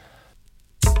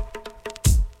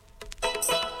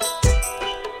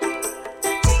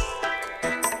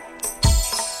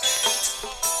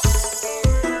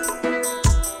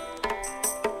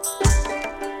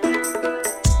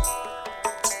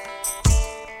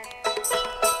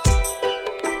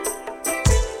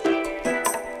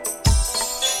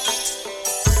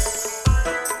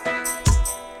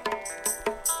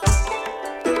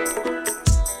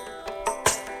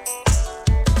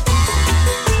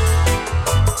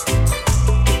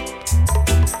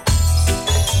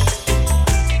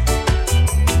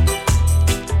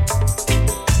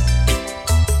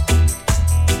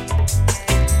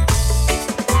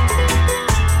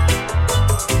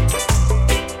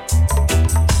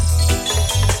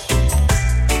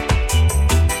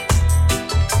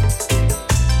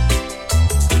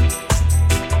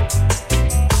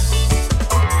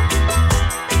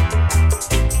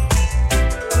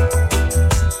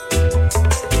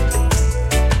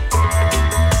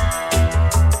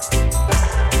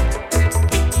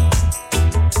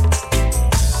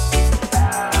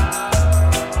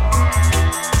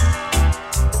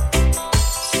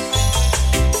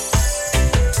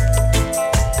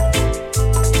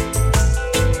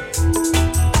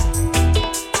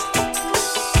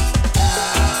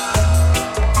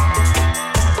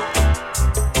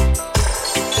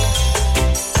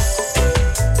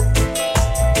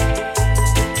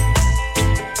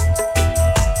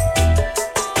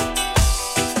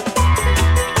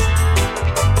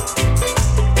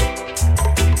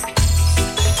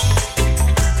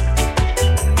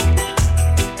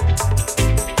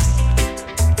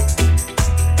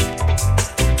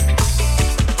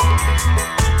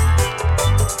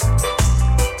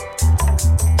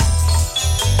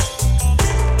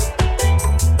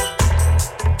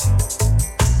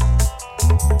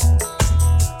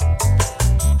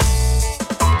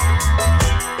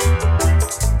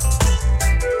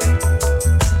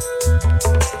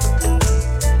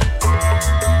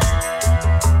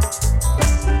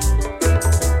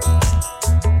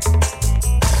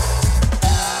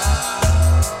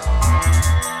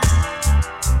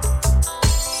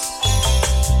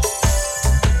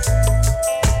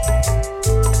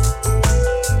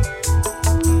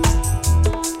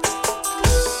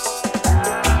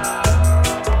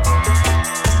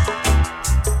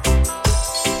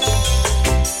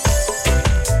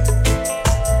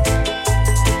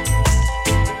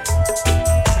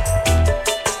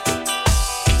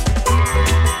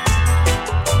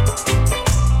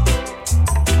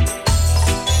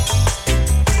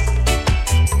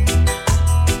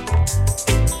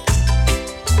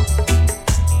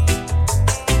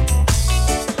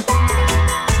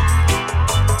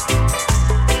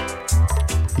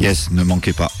 Yes, ne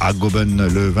manquez pas à Goben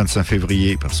le 25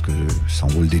 février parce que ça en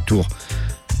vaut le détour.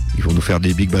 Ils vont nous faire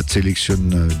des Big Bad Selection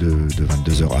de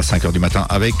 22h à 5h du matin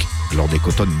avec Lord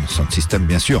Cotton Sound System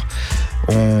bien sûr.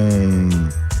 On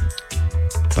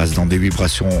passe dans des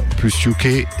vibrations plus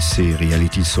UK, c'est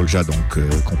Reality Soulja, donc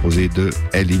composé de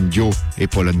El Indio et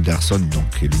Paul Anderson,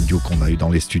 donc l'Indio qu'on a eu dans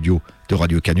les studios de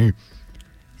Radio Canu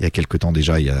il y a quelques temps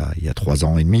déjà, il y a 3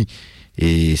 ans et demi,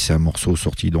 et c'est un morceau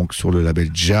sorti donc sur le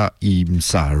label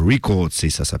Jaimsa Records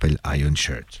et ça s'appelle Iron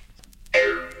Shirt.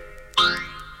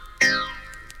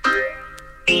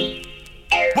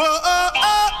 Whoa,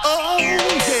 oh,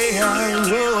 yeah,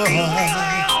 whoa.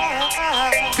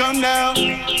 Come now.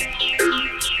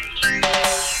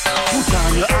 Put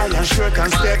on your iron shirt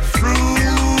and step through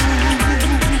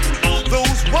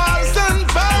those walls and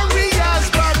barriers.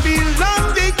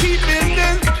 Babylon, they keep in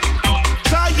them,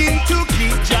 trying to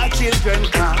keep your children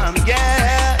calm.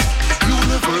 Yeah,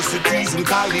 universities and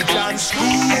college and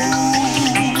schools.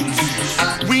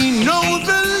 We know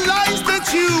the lies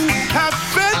that you have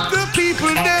fed the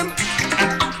people, them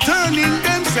turning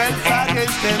themselves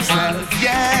against themselves.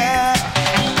 Yeah,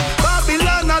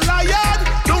 Babylon a liar,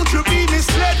 don't you be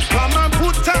misled. Come and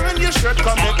put on your shirt,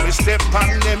 come make me step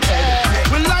on them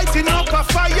head. We're lighting up a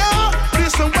fire,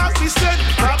 listen what we said.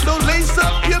 Grab no lace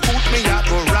up your boot, me I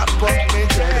go wrap up me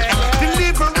dread.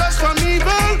 Deliver us from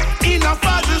evil in our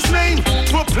Father's name.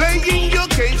 We're playing your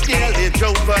games, yeah, it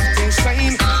drove us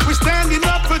insane. We're standing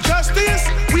up for justice,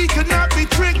 we could not be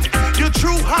tricked. Your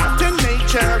true heart and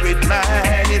nature, it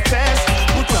manifests.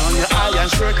 Put on your iron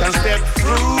shirt and step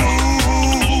through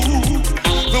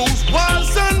those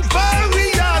walls and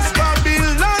barriers.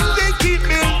 Babylon, they keep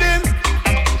building,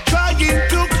 trying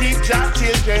to keep your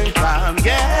children calm.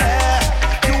 Yeah,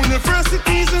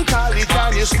 universities and college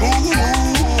and your schools.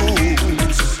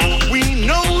 We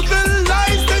know the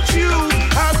lies that you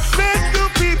have fed the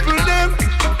people, them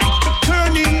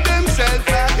turning themselves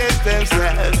against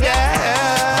themselves.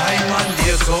 Yeah, I'm on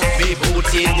this up, be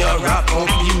boot in your wrap up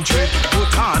in trick.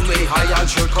 Put on way high and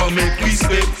shirt, come make we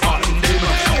step on them.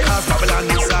 Cause Babylon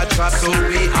is a trap, so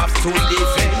we have to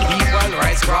defend. Equal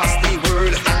rights across the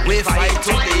world, we fight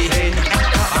to the end.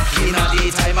 Back in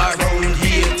the time around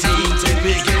here, teens and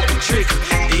we get tricked.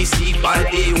 They see by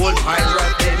the old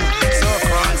pirate them. So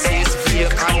Francis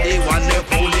fake and they want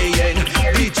Napoleon.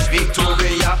 Rich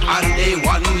Victoria and they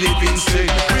want Livingston.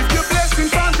 With your blessing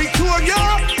from Victoria,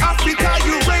 Africa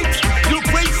you rate. Your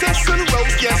princess and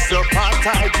rose, yes,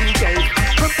 apartheid you gave.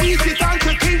 From Egypt and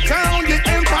to Cape Town, your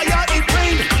empire it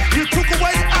reigned. You took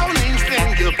away our names,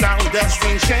 then you bound us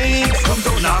in chains. Come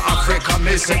down to Africa,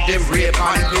 me set them rape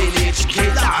and village.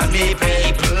 Kill all me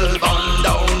people, burn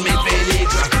down me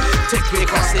village. Take me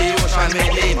across the ocean,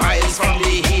 many miles from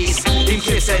the east. In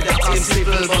case that I'm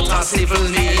civil, but a civil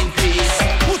mean peace.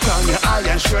 Put on your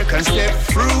iron shirt and step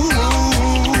through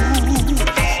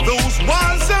those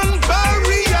walls and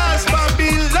barriers.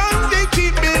 Babylon, they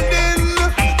keep building,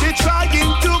 they trying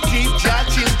to keep your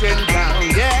children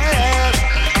down. Yeah,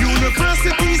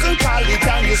 universities and college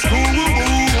and your schools.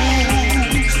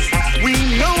 We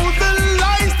know the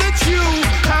lies that you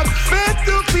have fed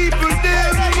the people,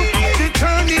 them they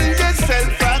turning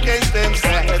themselves against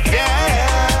themselves.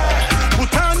 Yeah,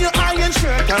 put on your iron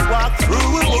shirt and walk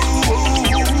through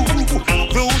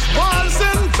those walls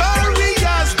and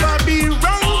barriers.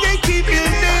 Babylon, they keep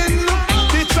building,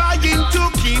 they trying to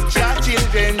keep your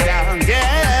children down.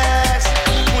 Yes,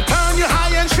 put on your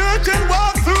iron shirt and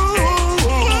walk through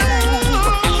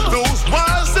those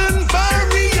walls and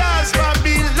barriers.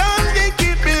 Babylon, they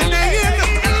keep building,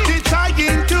 they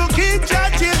trying to keep your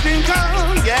children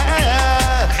down.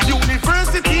 Yeah,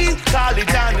 university,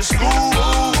 college and school.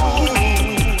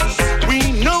 We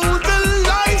know the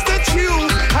lies that you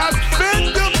have fed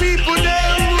the people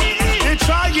them. They're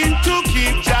trying to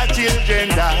keep your children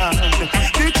down.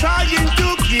 They're trying to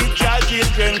keep your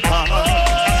children calm.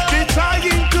 They're trying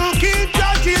to keep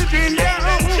your children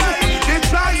down. They're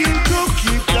trying to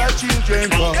keep your children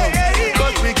calm.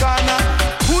 But we gonna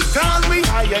put on we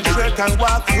iron shirt and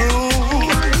walk through.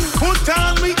 Put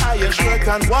on we iron shirt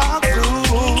and walk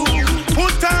through.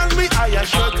 Put on we iron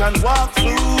shirt and walk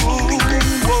through.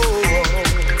 Whoa.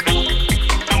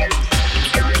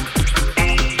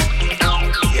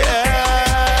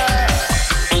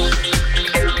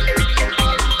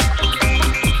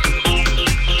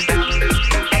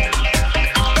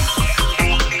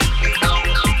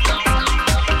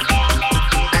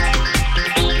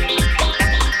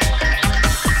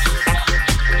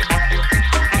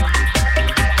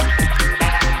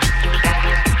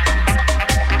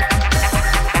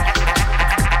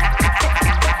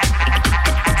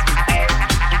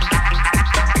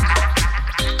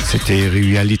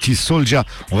 Reality Soldier.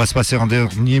 On va se passer un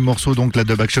dernier morceau, donc la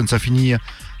Dub Action, ça finit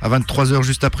à 23h,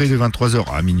 juste après, de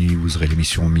 23h à minuit. Vous aurez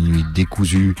l'émission Minuit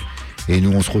décousu. Et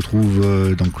nous, on se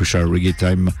retrouve dans Crucial Reggae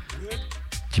Time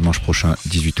dimanche prochain,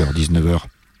 18h, 19h.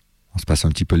 On se passe un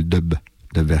petit peu le dub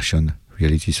version,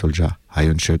 Reality Soldier,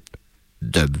 Iron Shut,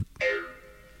 dub.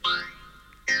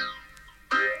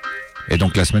 Et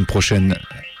donc la semaine prochaine,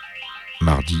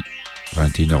 mardi,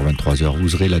 21h, 23h,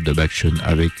 vous aurez la Dub Action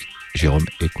avec Jérôme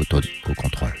et Cotton au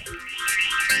contrôle.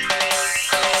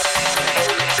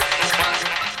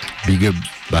 Big up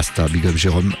Basta, big up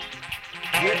Jérôme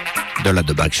de la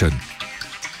Dub Action.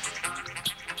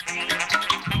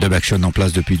 Dub Action en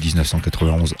place depuis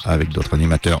 1991 avec d'autres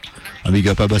animateurs. Un big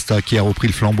up à Basta qui a repris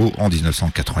le flambeau en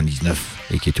 1999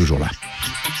 et qui est toujours là.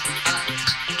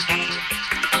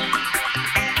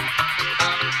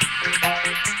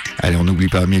 Allez, on n'oublie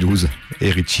pas Milouz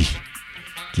et Richie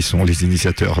qui sont les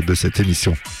initiateurs de cette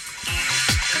émission.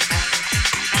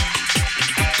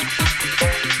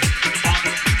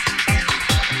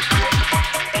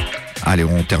 Allez,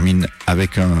 on termine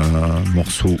avec un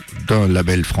morceau d'un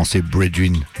label français,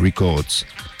 Brethren Records.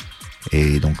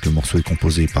 Et donc le morceau est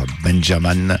composé par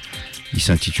Benjamin. Il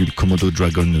s'intitule Komodo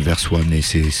Dragon Verse 1 et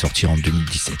c'est sorti en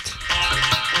 2017.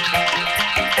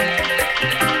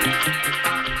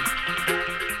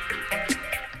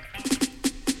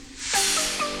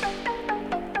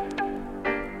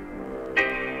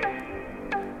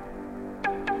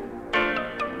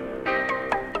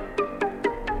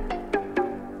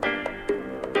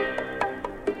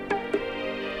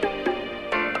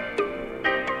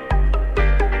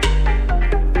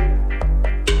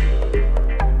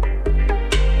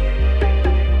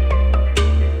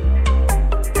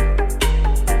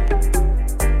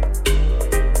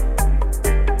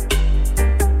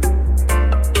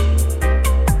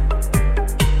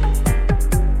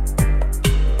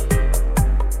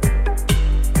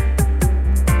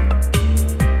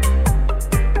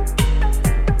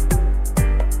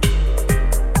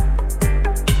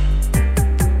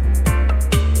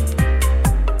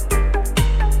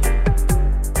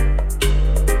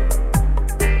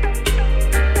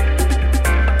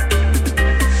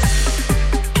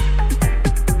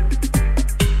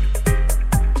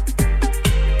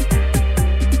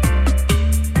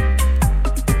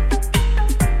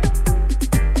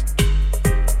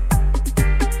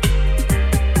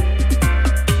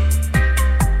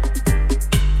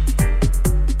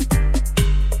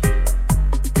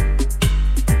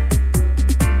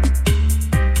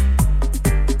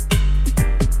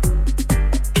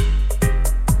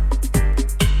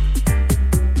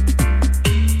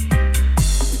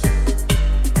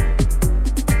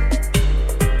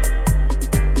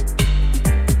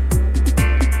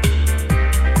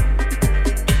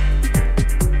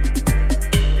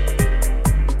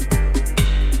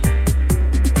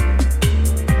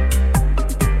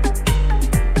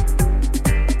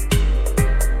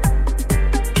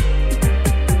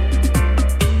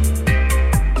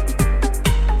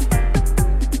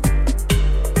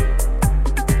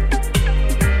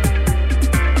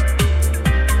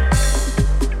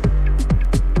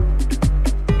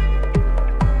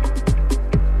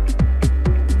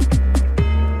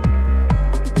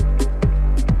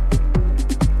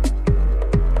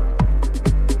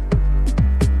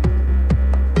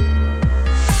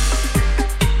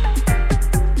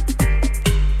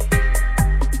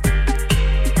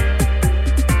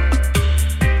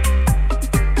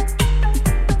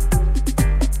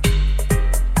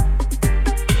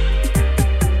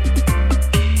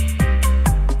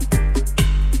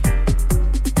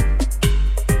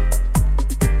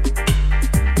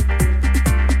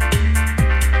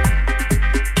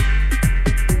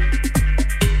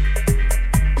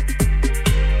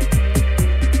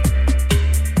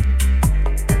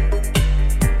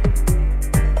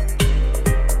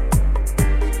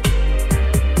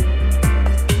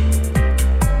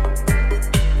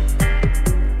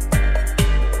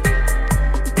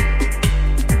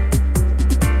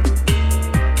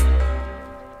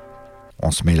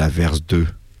 On se met la verse 2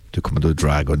 de Komodo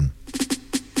Dragon,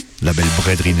 label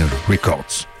Brethren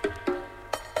Records.